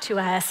taught to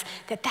us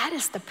that that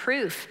is the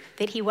proof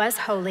that he was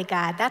holy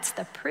God. That's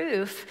the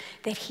proof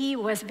that he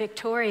was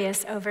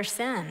victorious over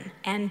sin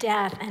and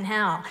death and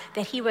hell,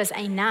 that he was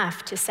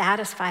enough to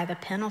satisfy the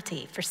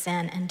penalty for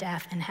sin and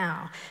death and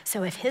hell.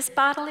 So if his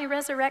bodily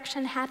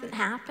resurrection hadn't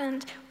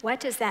happened, what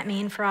does that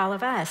mean for all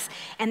of us?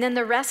 And then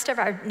the rest of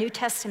our New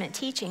Testament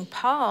teaching,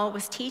 Paul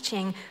was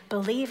teaching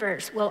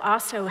believers will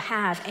also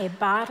have a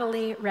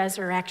bodily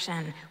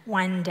resurrection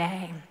one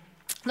day.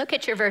 Look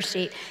at your verse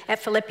sheet at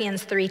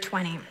Philippians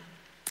 3:20.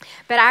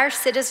 But our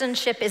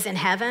citizenship is in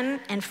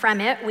heaven, and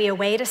from it we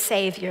await a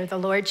Savior, the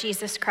Lord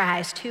Jesus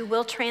Christ, who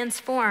will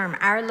transform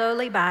our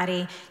lowly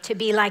body to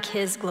be like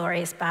his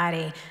glorious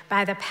body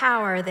by the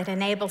power that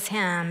enables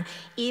him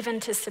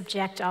even to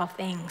subject all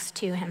things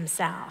to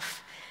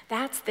himself.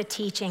 That's the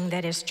teaching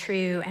that is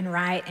true and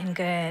right and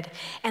good.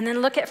 And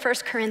then look at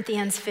 1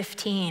 Corinthians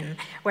 15,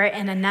 where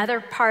in another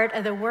part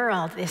of the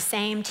world, this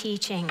same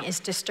teaching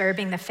is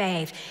disturbing the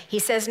faith. He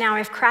says, now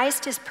if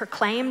Christ is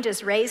proclaimed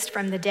as raised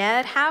from the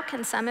dead, how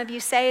can some of you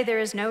say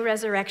there is no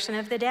resurrection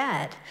of the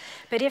dead?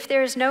 But if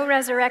there is no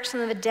resurrection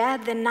of the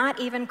dead, then not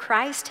even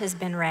Christ has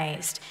been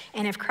raised.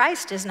 And if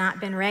Christ has not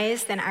been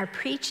raised, then our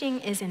preaching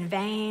is in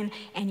vain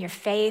and your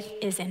faith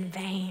is in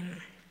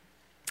vain.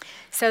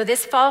 So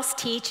this false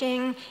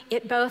teaching,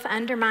 it both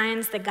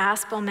undermines the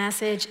gospel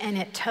message and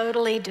it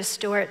totally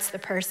distorts the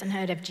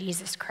personhood of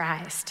Jesus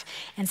Christ.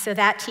 And so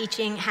that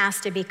teaching has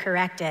to be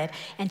corrected.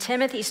 And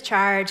Timothy's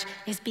charge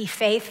is be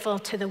faithful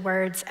to the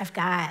words of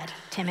God.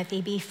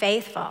 Timothy, be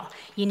faithful.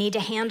 You need to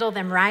handle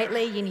them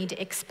rightly. You need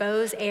to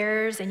expose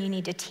errors and you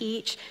need to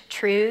teach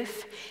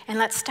truth. And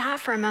let's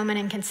stop for a moment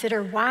and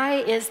consider, why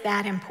is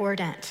that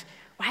important?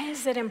 Why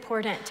is it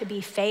important to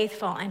be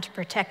faithful and to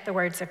protect the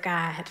words of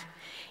God?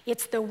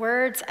 It's the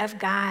words of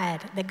God,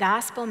 the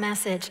gospel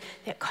message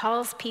that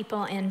calls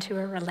people into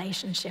a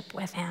relationship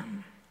with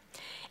him.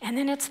 And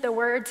then it's the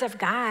words of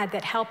God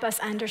that help us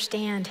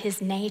understand his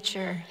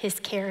nature, his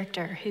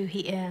character, who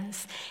he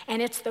is.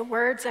 And it's the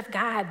words of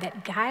God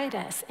that guide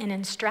us and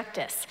instruct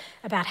us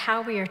about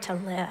how we are to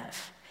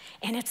live.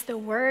 And it's the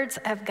words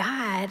of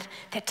God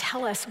that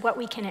tell us what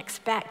we can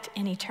expect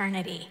in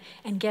eternity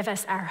and give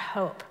us our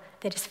hope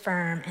that is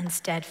firm and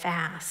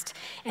steadfast.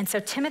 And so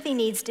Timothy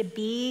needs to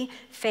be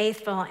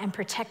faithful and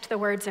protect the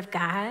words of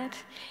God,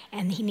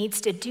 and he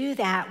needs to do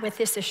that with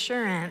this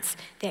assurance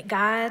that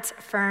God's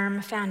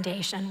firm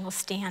foundation will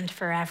stand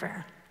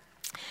forever.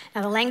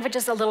 Now the language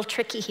is a little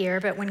tricky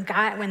here, but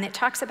when it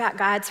talks about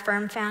God's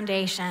firm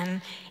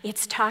foundation,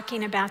 it's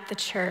talking about the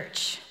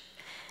church.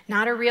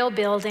 Not a real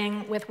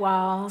building with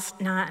walls,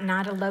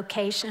 not a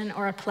location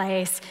or a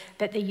place,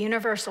 but the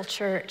universal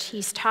church.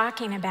 He's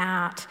talking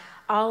about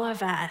all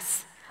of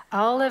us,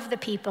 all of the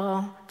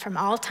people from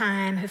all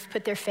time who've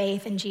put their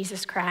faith in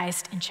Jesus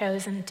Christ and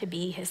chosen to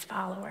be his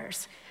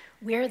followers.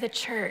 We're the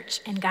church,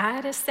 and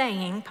God is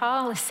saying,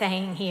 Paul is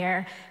saying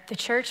here, the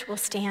church will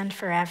stand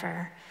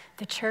forever.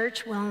 The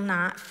church will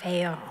not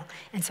fail.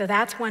 And so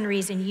that's one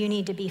reason you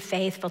need to be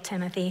faithful,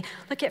 Timothy.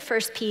 Look at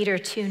 1 Peter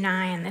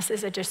 2:9. This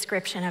is a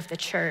description of the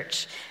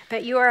church.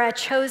 But you are a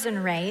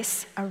chosen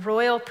race, a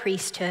royal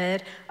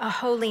priesthood, a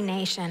holy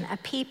nation, a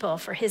people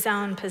for his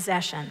own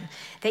possession,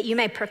 that you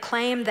may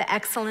proclaim the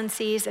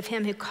excellencies of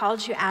him who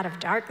called you out of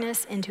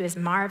darkness into his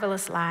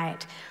marvelous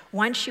light.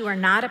 Once you were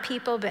not a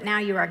people, but now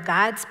you are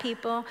God's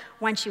people.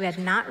 Once you had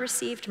not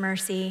received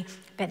mercy,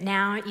 but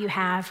now you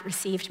have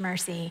received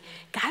mercy.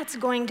 God's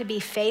going to be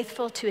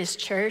faithful to his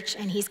church,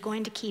 and he's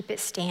going to keep it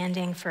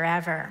standing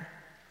forever.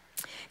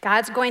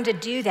 God's going to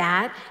do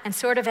that, and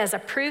sort of as a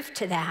proof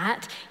to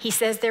that, he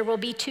says there will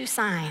be two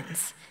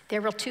signs.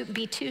 There will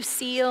be two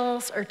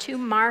seals or two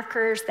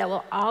markers that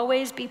will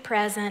always be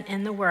present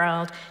in the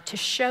world to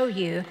show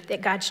you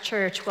that God's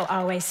church will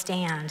always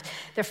stand.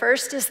 The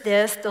first is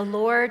this: the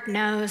Lord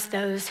knows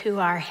those who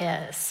are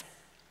his.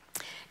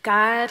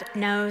 God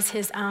knows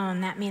his own.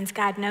 That means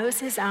God knows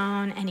his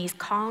own, and he's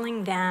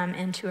calling them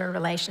into a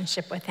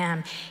relationship with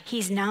him.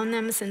 He's known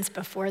them since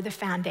before the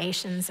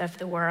foundations of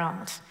the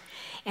world.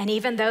 And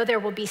even though there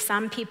will be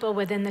some people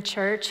within the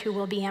church who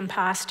will be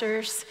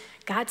imposters,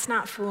 God's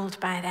not fooled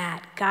by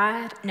that.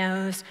 God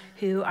knows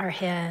who are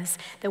his.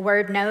 The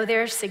word know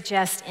there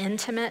suggests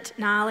intimate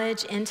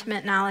knowledge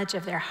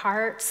of their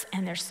hearts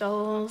and their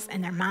souls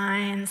and their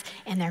minds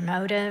and their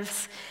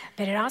motives.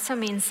 But it also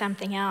means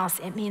something else.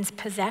 It means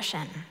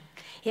possession.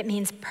 It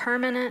means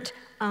permanent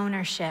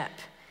ownership.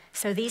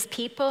 So these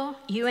people,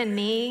 you and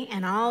me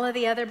and all of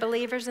the other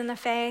believers in the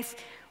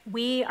faith,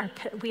 we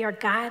are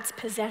God's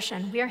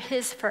possession. We are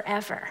his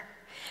forever.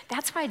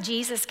 That's why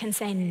Jesus can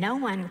say, no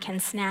one can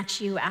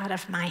snatch you out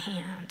of my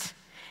hand.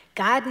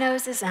 God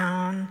knows his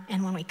own,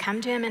 and when we come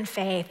to him in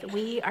faith,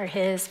 we are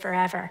his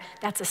forever.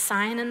 That's a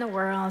sign in the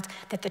world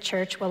that the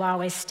church will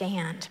always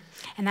stand.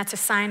 And that's a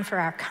sign for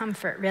our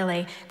comfort,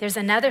 really. There's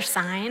another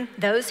sign.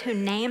 Those who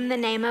name the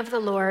name of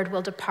the Lord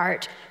will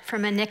depart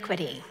from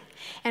iniquity.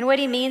 And what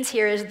he means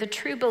here is the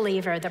true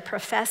believer, the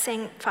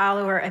professing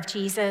follower of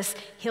Jesus,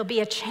 he'll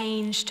be a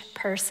changed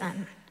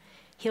person.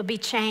 He'll be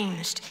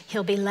changed.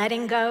 He'll be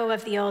letting go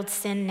of the old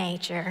sin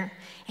nature,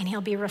 and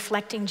he'll be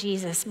reflecting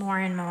Jesus more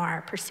and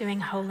more, pursuing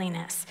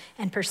holiness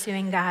and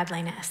pursuing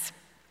godliness.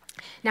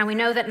 Now, we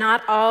know that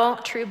not all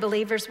true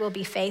believers will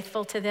be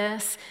faithful to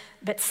this,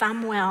 but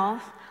some will,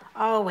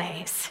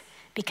 always,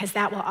 because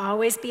that will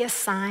always be a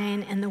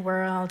sign in the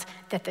world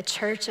that the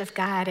church of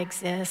God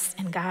exists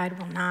and God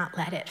will not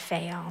let it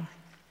fail.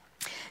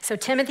 So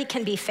Timothy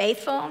can be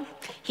faithful,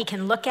 he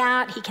can look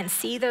out, he can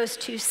see those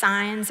two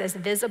signs as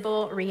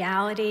visible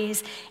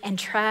realities and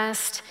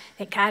trust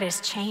that God is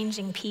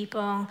changing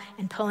people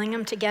and pulling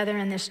them together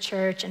in this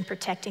church and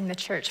protecting the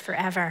church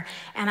forever.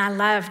 And I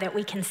love that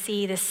we can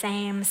see the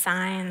same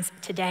signs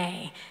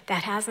today.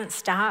 That hasn't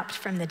stopped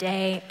from the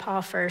day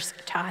Paul first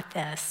taught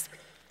this.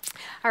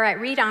 All right,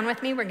 read on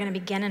with me. We're going to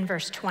begin in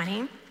verse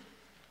 20.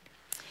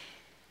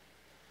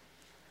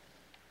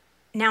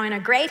 Now, in a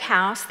great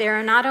house, there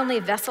are not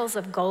only vessels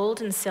of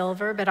gold and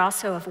silver, but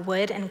also of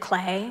wood and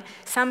clay,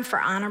 some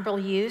for honorable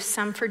use,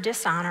 some for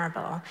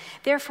dishonorable.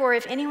 Therefore,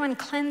 if anyone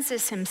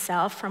cleanses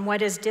himself from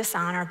what is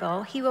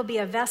dishonorable, he will be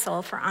a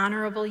vessel for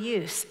honorable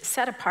use,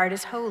 set apart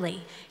as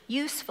holy,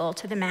 useful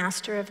to the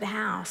master of the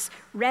house,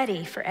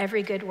 ready for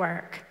every good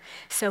work.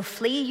 So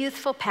flee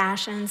youthful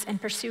passions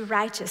and pursue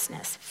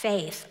righteousness,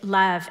 faith,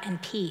 love,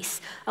 and peace,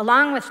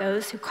 along with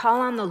those who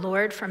call on the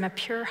Lord from a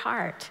pure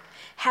heart.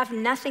 Have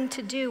nothing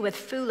to do with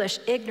foolish,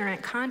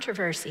 ignorant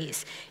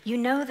controversies. You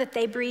know that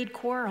they breed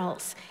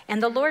quarrels,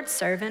 and the Lord's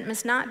servant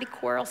must not be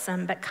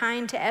quarrelsome, but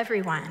kind to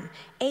everyone,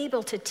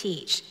 able to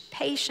teach,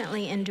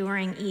 patiently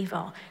enduring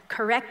evil,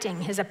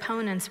 correcting his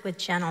opponents with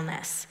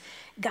gentleness.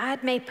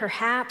 God may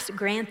perhaps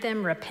grant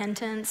them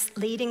repentance,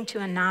 leading to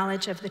a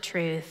knowledge of the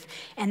truth,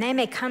 and they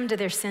may come to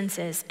their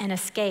senses and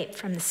escape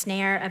from the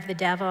snare of the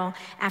devil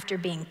after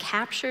being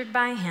captured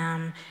by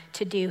him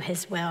to do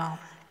his will.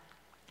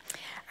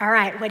 All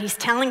right, what he's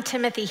telling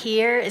Timothy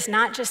here is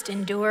not just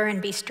endure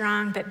and be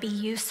strong, but be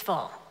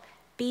useful.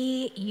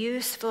 Be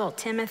useful,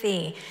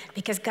 Timothy,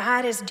 because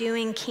God is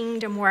doing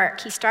kingdom work.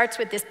 He starts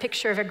with this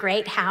picture of a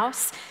great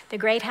house. The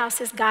great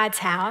house is God's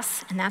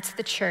house, and that's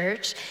the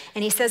church.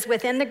 And he says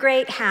within the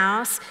great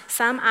house,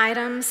 some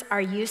items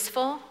are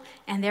useful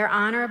and they're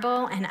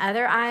honorable, and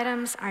other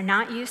items are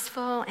not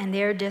useful and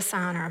they're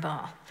dishonorable.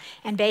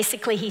 And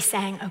basically he's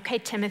saying, okay,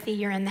 Timothy,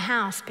 you're in the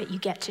house, but you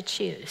get to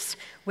choose.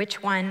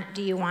 Which one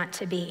do you want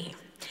to be?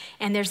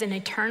 And there's an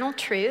eternal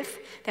truth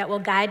that will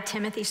guide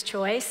Timothy's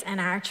choice and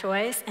our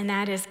choice, and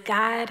that is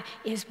God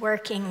is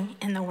working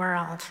in the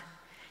world.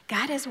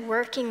 God is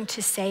working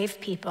to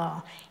save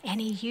people, and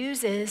he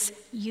uses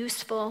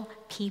useful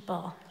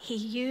people. He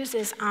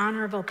uses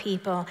honorable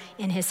people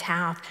in his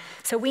house.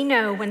 So we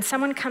know when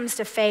someone comes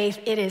to faith,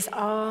 it is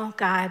all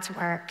God's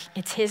work.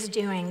 It's his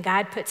doing.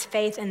 God puts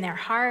faith in their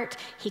heart.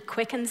 He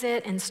quickens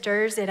it and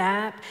stirs it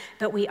up.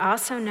 But we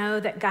also know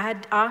that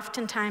God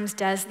oftentimes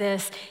does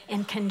this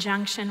in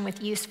conjunction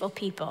with useful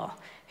people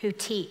who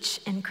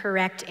teach and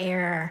correct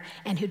error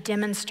and who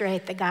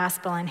demonstrate the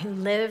gospel and who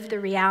live the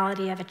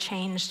reality of a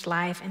changed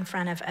life in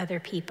front of other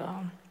people.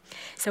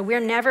 So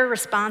we're never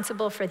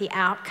responsible for the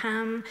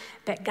outcome,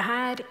 but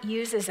God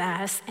uses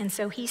us. And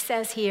so he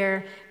says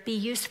here, be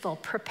useful,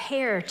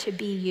 prepare to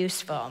be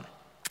useful.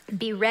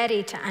 Be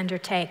ready to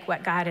undertake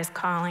what God is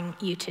calling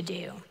you to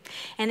do.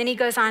 And then he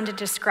goes on to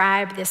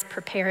describe this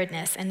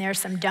preparedness. And there are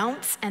some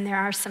don'ts and there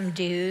are some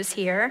do's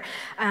here.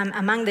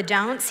 Among the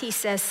don'ts, he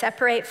says,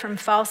 separate from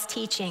false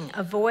teaching.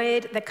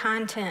 Avoid the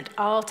content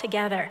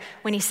altogether.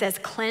 When he says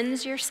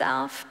cleanse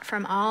yourself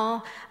from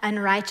all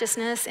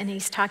unrighteousness, and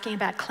he's talking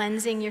about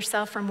cleansing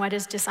yourself from what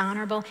is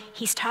dishonorable,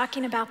 he's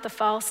talking about the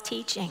false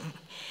teaching.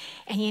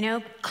 And you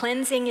know,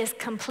 cleansing is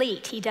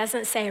complete. He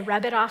doesn't say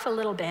rub it off a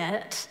little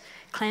bit.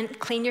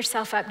 Clean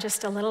yourself up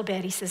just a little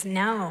bit. He says,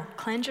 no,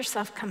 cleanse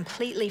yourself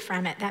completely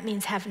from it. That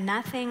means have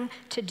nothing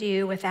to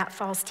do with that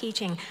false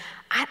teaching.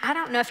 I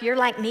don't know if you're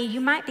like me, you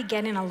might be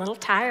getting a little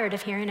tired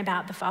of hearing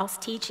about the false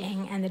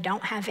teaching and that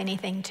don't have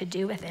anything to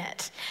do with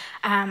it.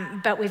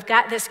 But we've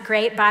got this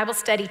great Bible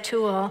study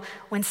tool.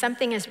 When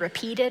something is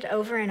repeated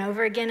over and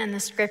over again in the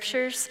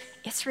scriptures,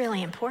 it's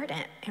really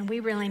important and we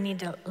really need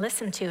to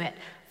listen to it.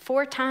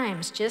 4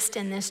 times just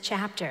in this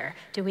chapter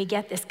do we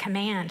get this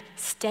command,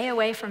 stay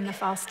away from the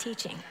false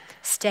teaching.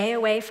 Stay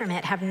away from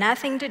it. Have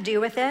nothing to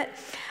do with it.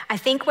 I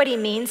think what he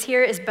means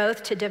here is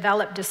both to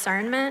develop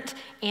discernment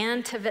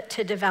and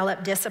to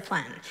develop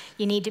discipline.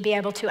 You need to be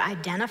able to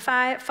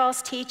identify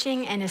false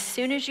teaching, and as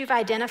soon as you've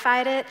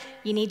identified it,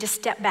 you need to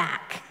step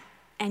back.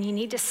 And you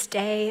need to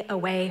stay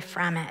away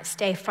from it,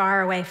 stay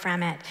far away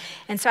from it.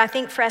 And so I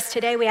think for us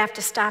today, we have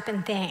to stop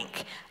and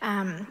think,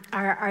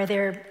 are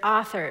there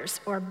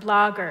authors or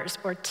bloggers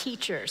or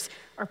teachers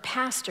or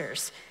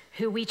pastors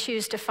who we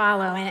choose to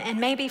follow? And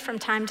maybe from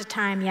time to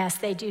time, yes,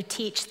 they do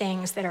teach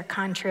things that are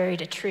contrary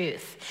to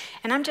truth.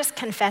 And I'm just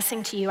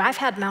confessing to you, I've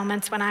had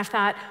moments when I've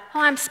thought,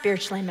 well, I'm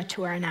spiritually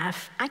mature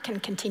enough. I can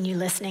continue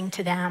listening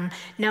to them,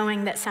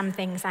 knowing that some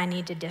things I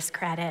need to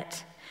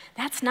discredit.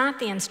 That's not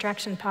the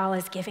instruction Paul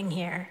is giving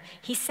here.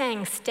 He's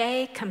saying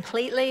stay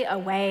completely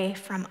away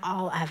from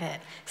all of it.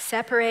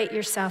 Separate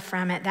yourself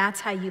from it. That's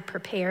how you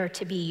prepare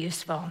to be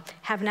useful.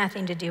 Have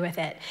nothing to do with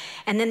it.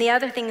 And then the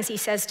other things he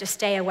says to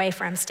stay away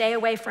from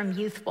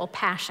youthful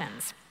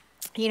passions.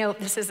 You know,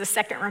 this is the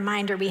second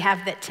reminder we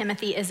have that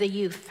Timothy is a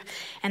youth,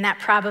 and that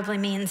probably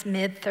means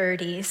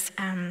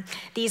mid-30s.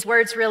 These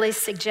words really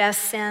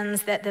suggest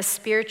sins that the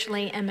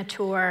spiritually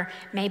immature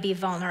may be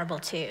vulnerable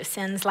to.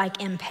 Sins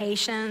like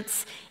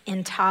impatience,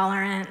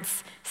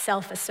 intolerance,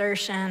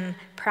 self-assertion,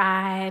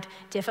 pride,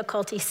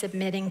 difficulty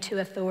submitting to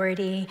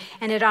authority,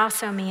 and it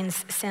also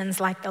means sins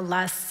like the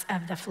lusts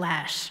of the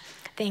flesh.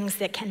 Things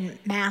that can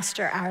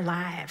master our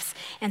lives.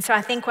 And so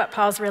I think what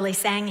Paul's really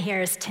saying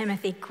here is,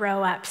 Timothy,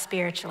 grow up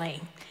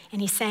spiritually.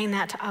 And he's saying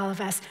that to all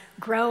of us,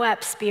 grow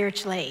up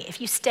spiritually.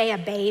 If you stay a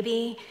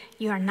baby,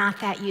 you are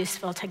not that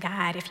useful to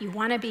God. If you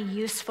want to be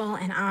useful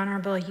and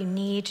honorable, you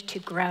need to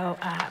grow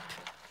up.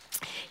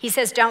 He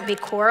says, don't be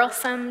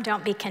quarrelsome,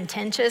 don't be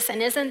contentious.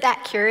 And isn't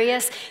that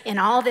curious? In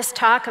all this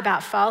talk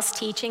about false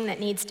teaching that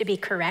needs to be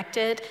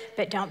corrected,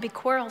 but don't be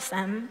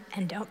quarrelsome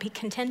and don't be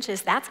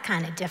contentious. That's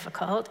kind of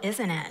difficult,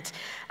 isn't it?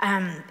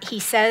 He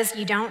says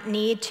you don't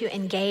need to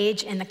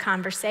engage in the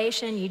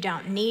conversation. You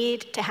don't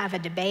need to have a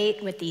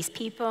debate with these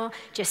people.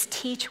 Just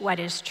teach what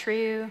is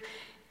true.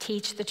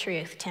 Teach the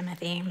truth,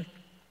 Timothy.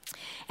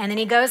 And then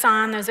he goes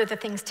on, those are the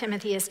things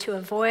Timothy is to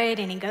avoid,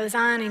 and he goes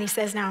on and he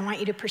says, now I want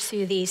you to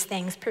pursue these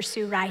things.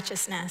 Pursue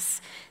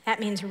righteousness. That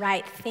means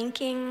right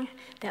thinking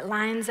that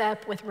lines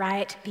up with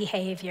right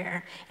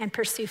behavior. And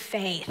pursue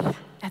faith.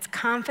 That's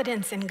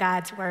confidence in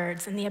God's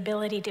words and the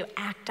ability to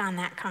act on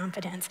that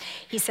confidence.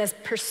 He says,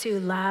 pursue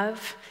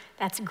love.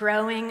 That's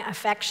growing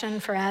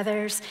affection for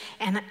others.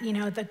 And you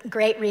know, the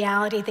great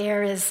reality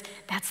there is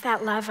that's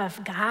that love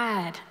of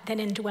God that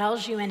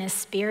indwells you in his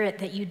spirit,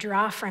 that you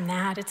draw from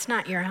that. It's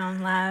not your own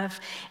love.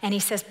 And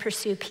he says,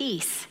 pursue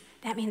peace.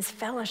 That means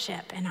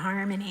fellowship and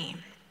harmony.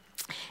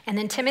 And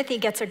then Timothy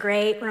gets a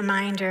great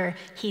reminder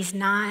he's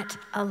not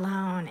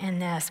alone in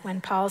this when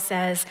Paul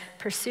says,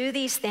 pursue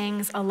these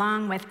things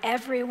along with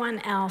everyone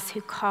else who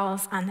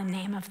calls on the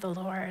name of the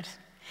Lord.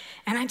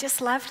 And I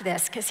just loved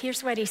this because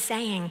here's what he's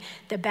saying.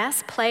 The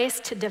best place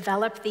to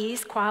develop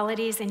these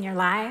qualities in your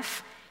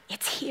life,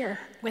 it's here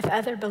with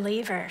other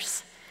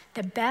believers.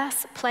 The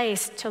best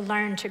place to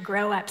learn to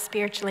grow up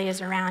spiritually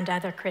is around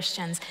other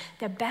Christians.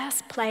 The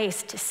best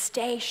place to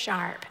stay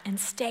sharp and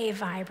stay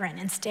vibrant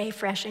and stay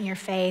fresh in your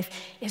faith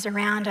is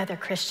around other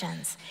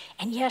Christians.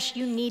 And yes,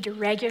 you need to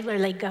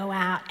regularly go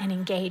out and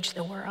engage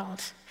the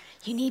world.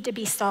 You need to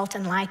be salt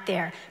and light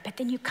there, but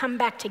then you come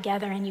back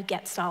together and you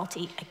get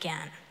salty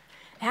again.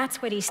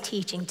 That's what he's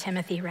teaching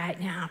Timothy right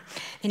now.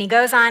 And he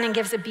goes on and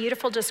gives a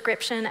beautiful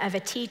description of a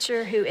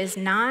teacher who is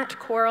not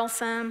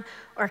quarrelsome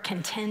or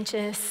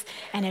contentious.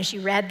 And as you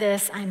read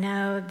this, I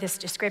know this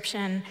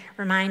description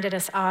reminded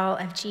us all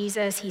of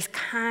Jesus. He's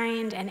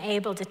kind and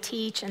able to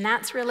teach, and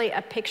that's really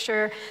a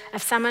picture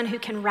of someone who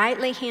can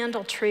rightly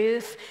handle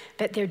truth,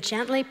 but they're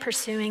gently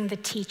pursuing the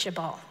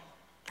teachable.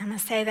 I'm going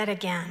to say that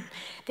again.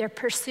 They're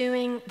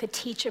pursuing the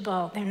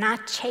teachable. They're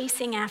not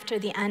chasing after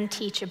the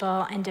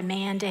unteachable and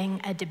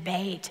demanding a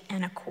debate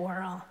and a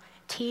quarrel.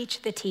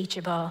 Teach the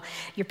teachable.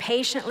 You're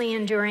patiently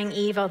enduring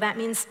evil. That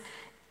means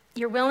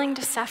you're willing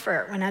to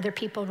suffer when other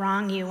people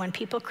wrong you, when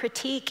people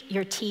critique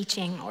your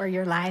teaching or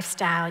your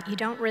lifestyle. You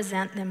don't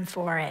resent them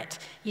for it.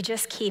 You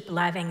just keep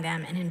loving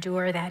them and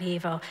endure that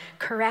evil.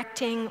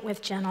 Correcting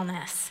with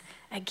gentleness.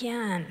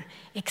 Again,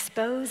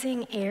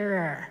 exposing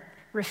error.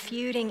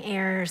 Refuting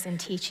errors and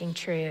teaching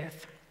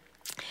truth.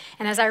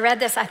 And as I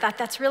read this, I thought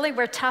that's really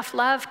where tough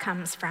love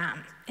comes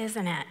from,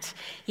 isn't it?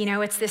 You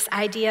know, it's this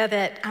idea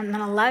that I'm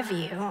gonna love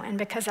you, and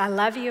because I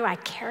love you, I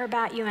care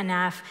about you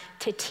enough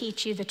to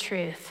teach you the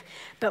truth.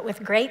 But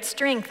with great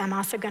strength, I'm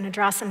also gonna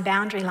draw some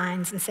boundary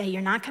lines and say,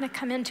 you're not gonna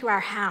come into our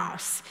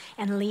house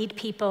and lead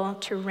people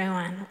to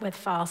ruin with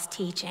false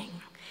teaching.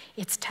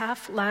 It's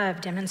tough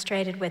love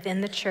demonstrated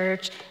within the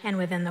church and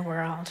within the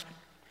world.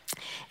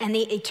 And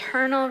the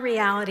eternal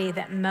reality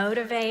that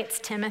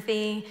motivates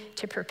Timothy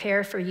to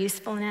prepare for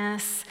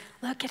usefulness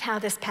Look at how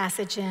this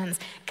passage ends.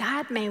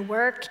 God may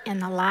work in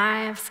the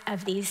lives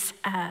of these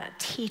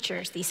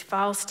teachers, these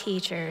false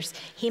teachers.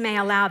 He may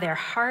allow their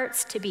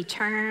hearts to be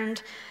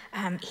turned.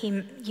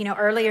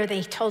 Earlier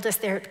they told us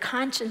their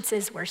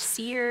consciences were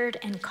seared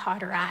and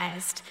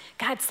cauterized.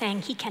 God's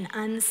saying he can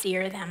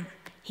unsear them.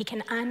 He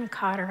can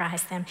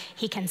uncauterize them.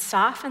 He can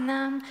soften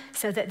them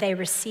so that they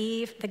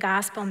receive the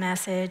gospel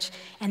message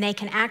and they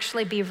can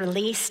actually be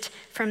released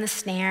from the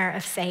snare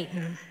of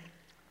Satan.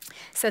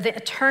 So the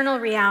eternal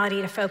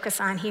reality to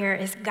focus on here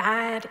is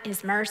God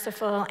is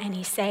merciful and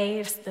he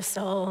saves the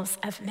souls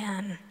of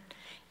men,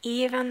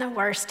 even the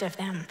worst of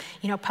them.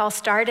 Paul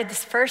started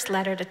this first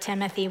letter to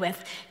Timothy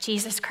with,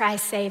 Jesus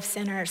Christ saves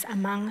sinners,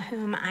 among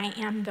whom I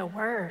am the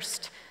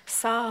worst.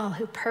 Saul,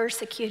 who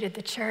persecuted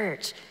the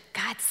church,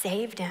 God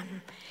saved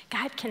him.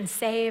 God can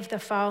save the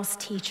false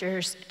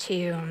teachers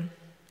too.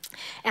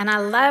 And I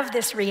love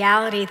this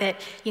reality that,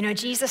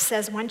 Jesus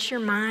says, once you're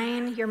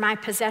mine, you're my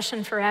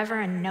possession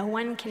forever and no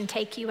one can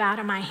take you out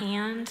of my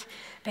hand.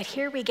 But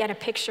here we get a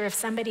picture of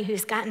somebody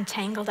who's gotten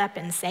tangled up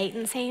in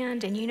Satan's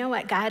hand. And you know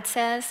what God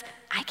says?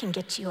 I can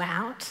get you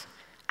out.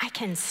 I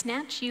can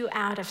snatch you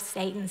out of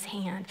Satan's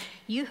hand.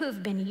 You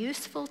who've been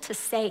useful to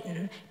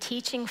Satan,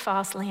 teaching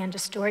falsely and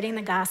distorting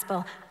the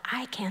gospel,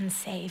 I can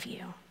save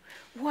you.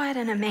 What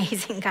an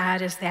amazing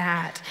God is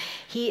that.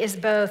 He is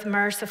both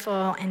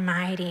merciful and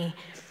mighty.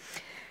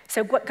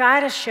 So what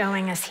God is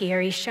showing us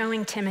here, he's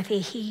showing Timothy,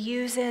 he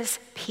uses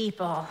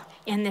people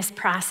in this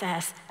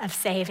process of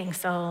saving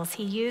souls.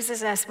 He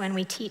uses us when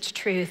we teach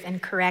truth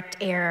and correct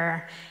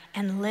error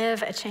and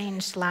live a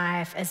changed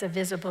life as a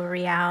visible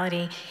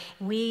reality.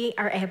 We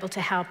are able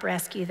to help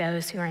rescue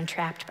those who are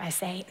entrapped by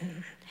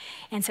Satan.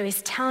 And so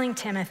he's telling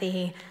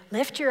Timothy,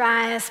 lift your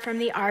eyes from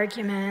the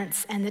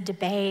arguments and the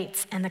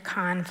debates and the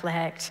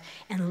conflict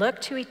and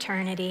look to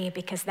eternity,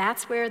 because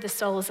that's where the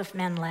souls of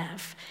men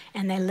live.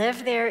 And they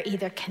live there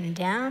either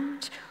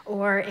condemned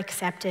or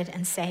accepted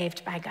and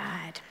saved by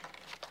God.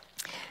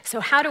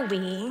 So how do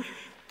we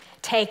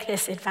take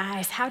this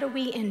advice? How do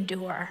we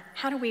endure?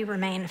 How do we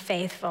remain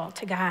faithful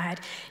to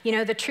God?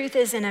 The truth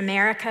is, in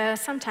America,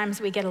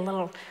 sometimes we get a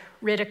little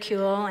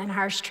ridicule and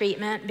harsh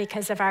treatment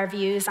because of our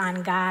views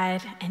on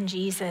God and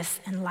Jesus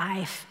and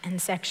life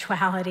and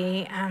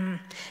sexuality.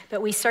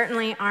 But we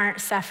certainly aren't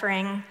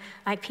suffering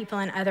like people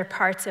in other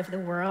parts of the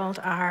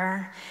world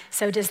are.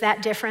 So does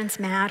that difference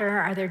matter?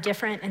 Are there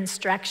different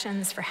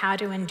instructions for how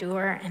to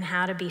endure and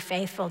how to be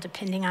faithful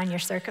depending on your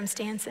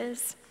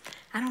circumstances?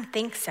 I don't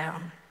think so.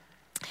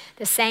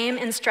 The same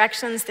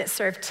instructions that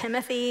served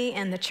Timothy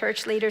and the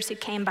church leaders who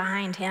came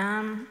behind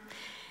him,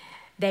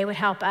 they would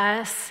help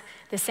us.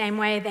 The same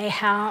way they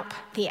help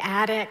the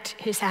addict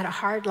who's had a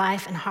hard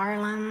life in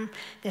Harlem,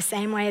 the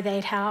same way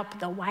they'd help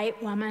the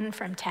white woman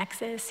from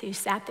Texas who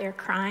sat there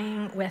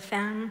crying with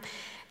them.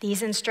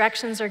 These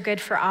instructions are good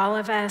for all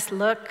of us.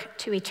 Look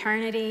to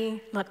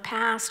eternity, look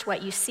past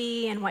what you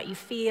see and what you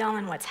feel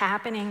and what's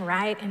happening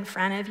right in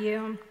front of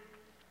you.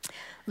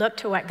 Look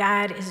to what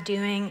God is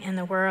doing in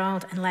the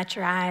world and let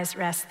your eyes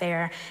rest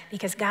there,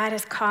 because God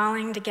is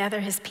calling together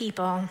his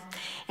people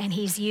and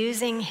he's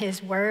using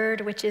his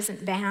word, which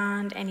isn't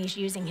bound, and he's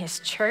using his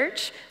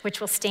church, which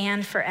will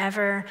stand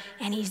forever,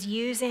 and he's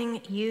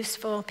using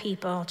useful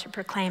people to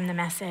proclaim the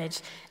message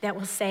that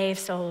will save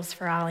souls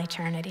for all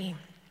eternity.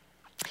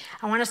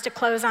 I want us to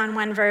close on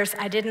one verse.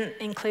 I didn't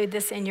include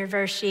this in your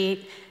verse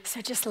sheet,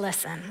 so just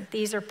listen.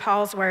 These are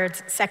Paul's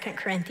words, 2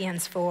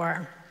 Corinthians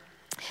 4.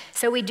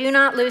 So we do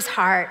not lose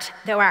heart,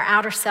 though our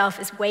outer self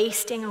is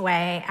wasting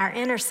away, our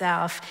inner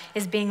self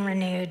is being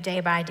renewed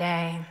day by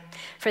day.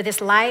 For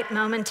this light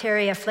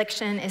momentary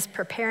affliction is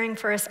preparing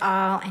for us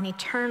all an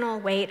eternal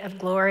weight of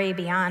glory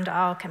beyond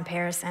all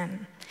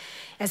comparison.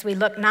 As we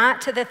look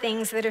not to the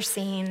things that are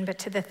seen, but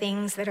to the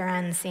things that are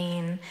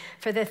unseen.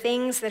 For the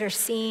things that are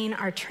seen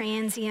are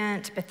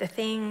transient, but the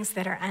things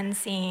that are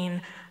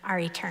unseen are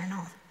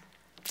eternal.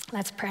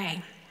 Let's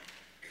pray.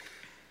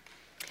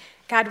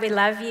 God, we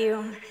love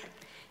you.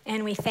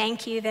 And we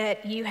thank you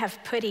that you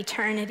have put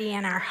eternity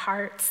in our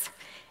hearts.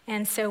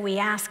 And so we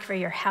ask for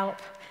your help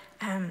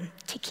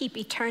to keep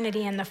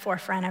eternity in the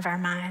forefront of our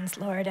minds,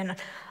 Lord. And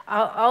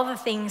all the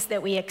things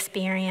that we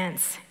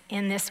experience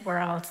in this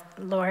world,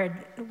 Lord,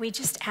 we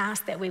just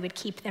ask that we would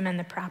keep them in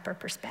the proper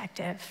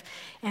perspective.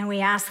 And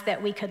we ask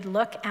that we could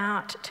look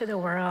out to the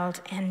world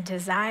and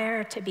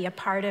desire to be a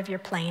part of your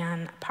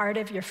plan, a part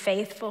of your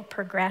faithful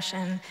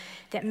progression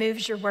that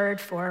moves your word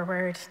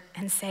forward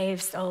and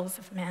saves souls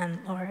of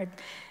men, Lord.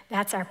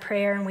 That's our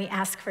prayer, and we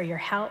ask for your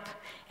help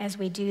as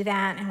we do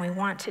that, and we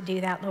want to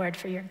do that, Lord,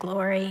 for your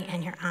glory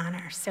and your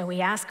honor. So we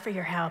ask for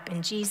your help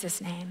in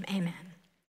Jesus' name, amen.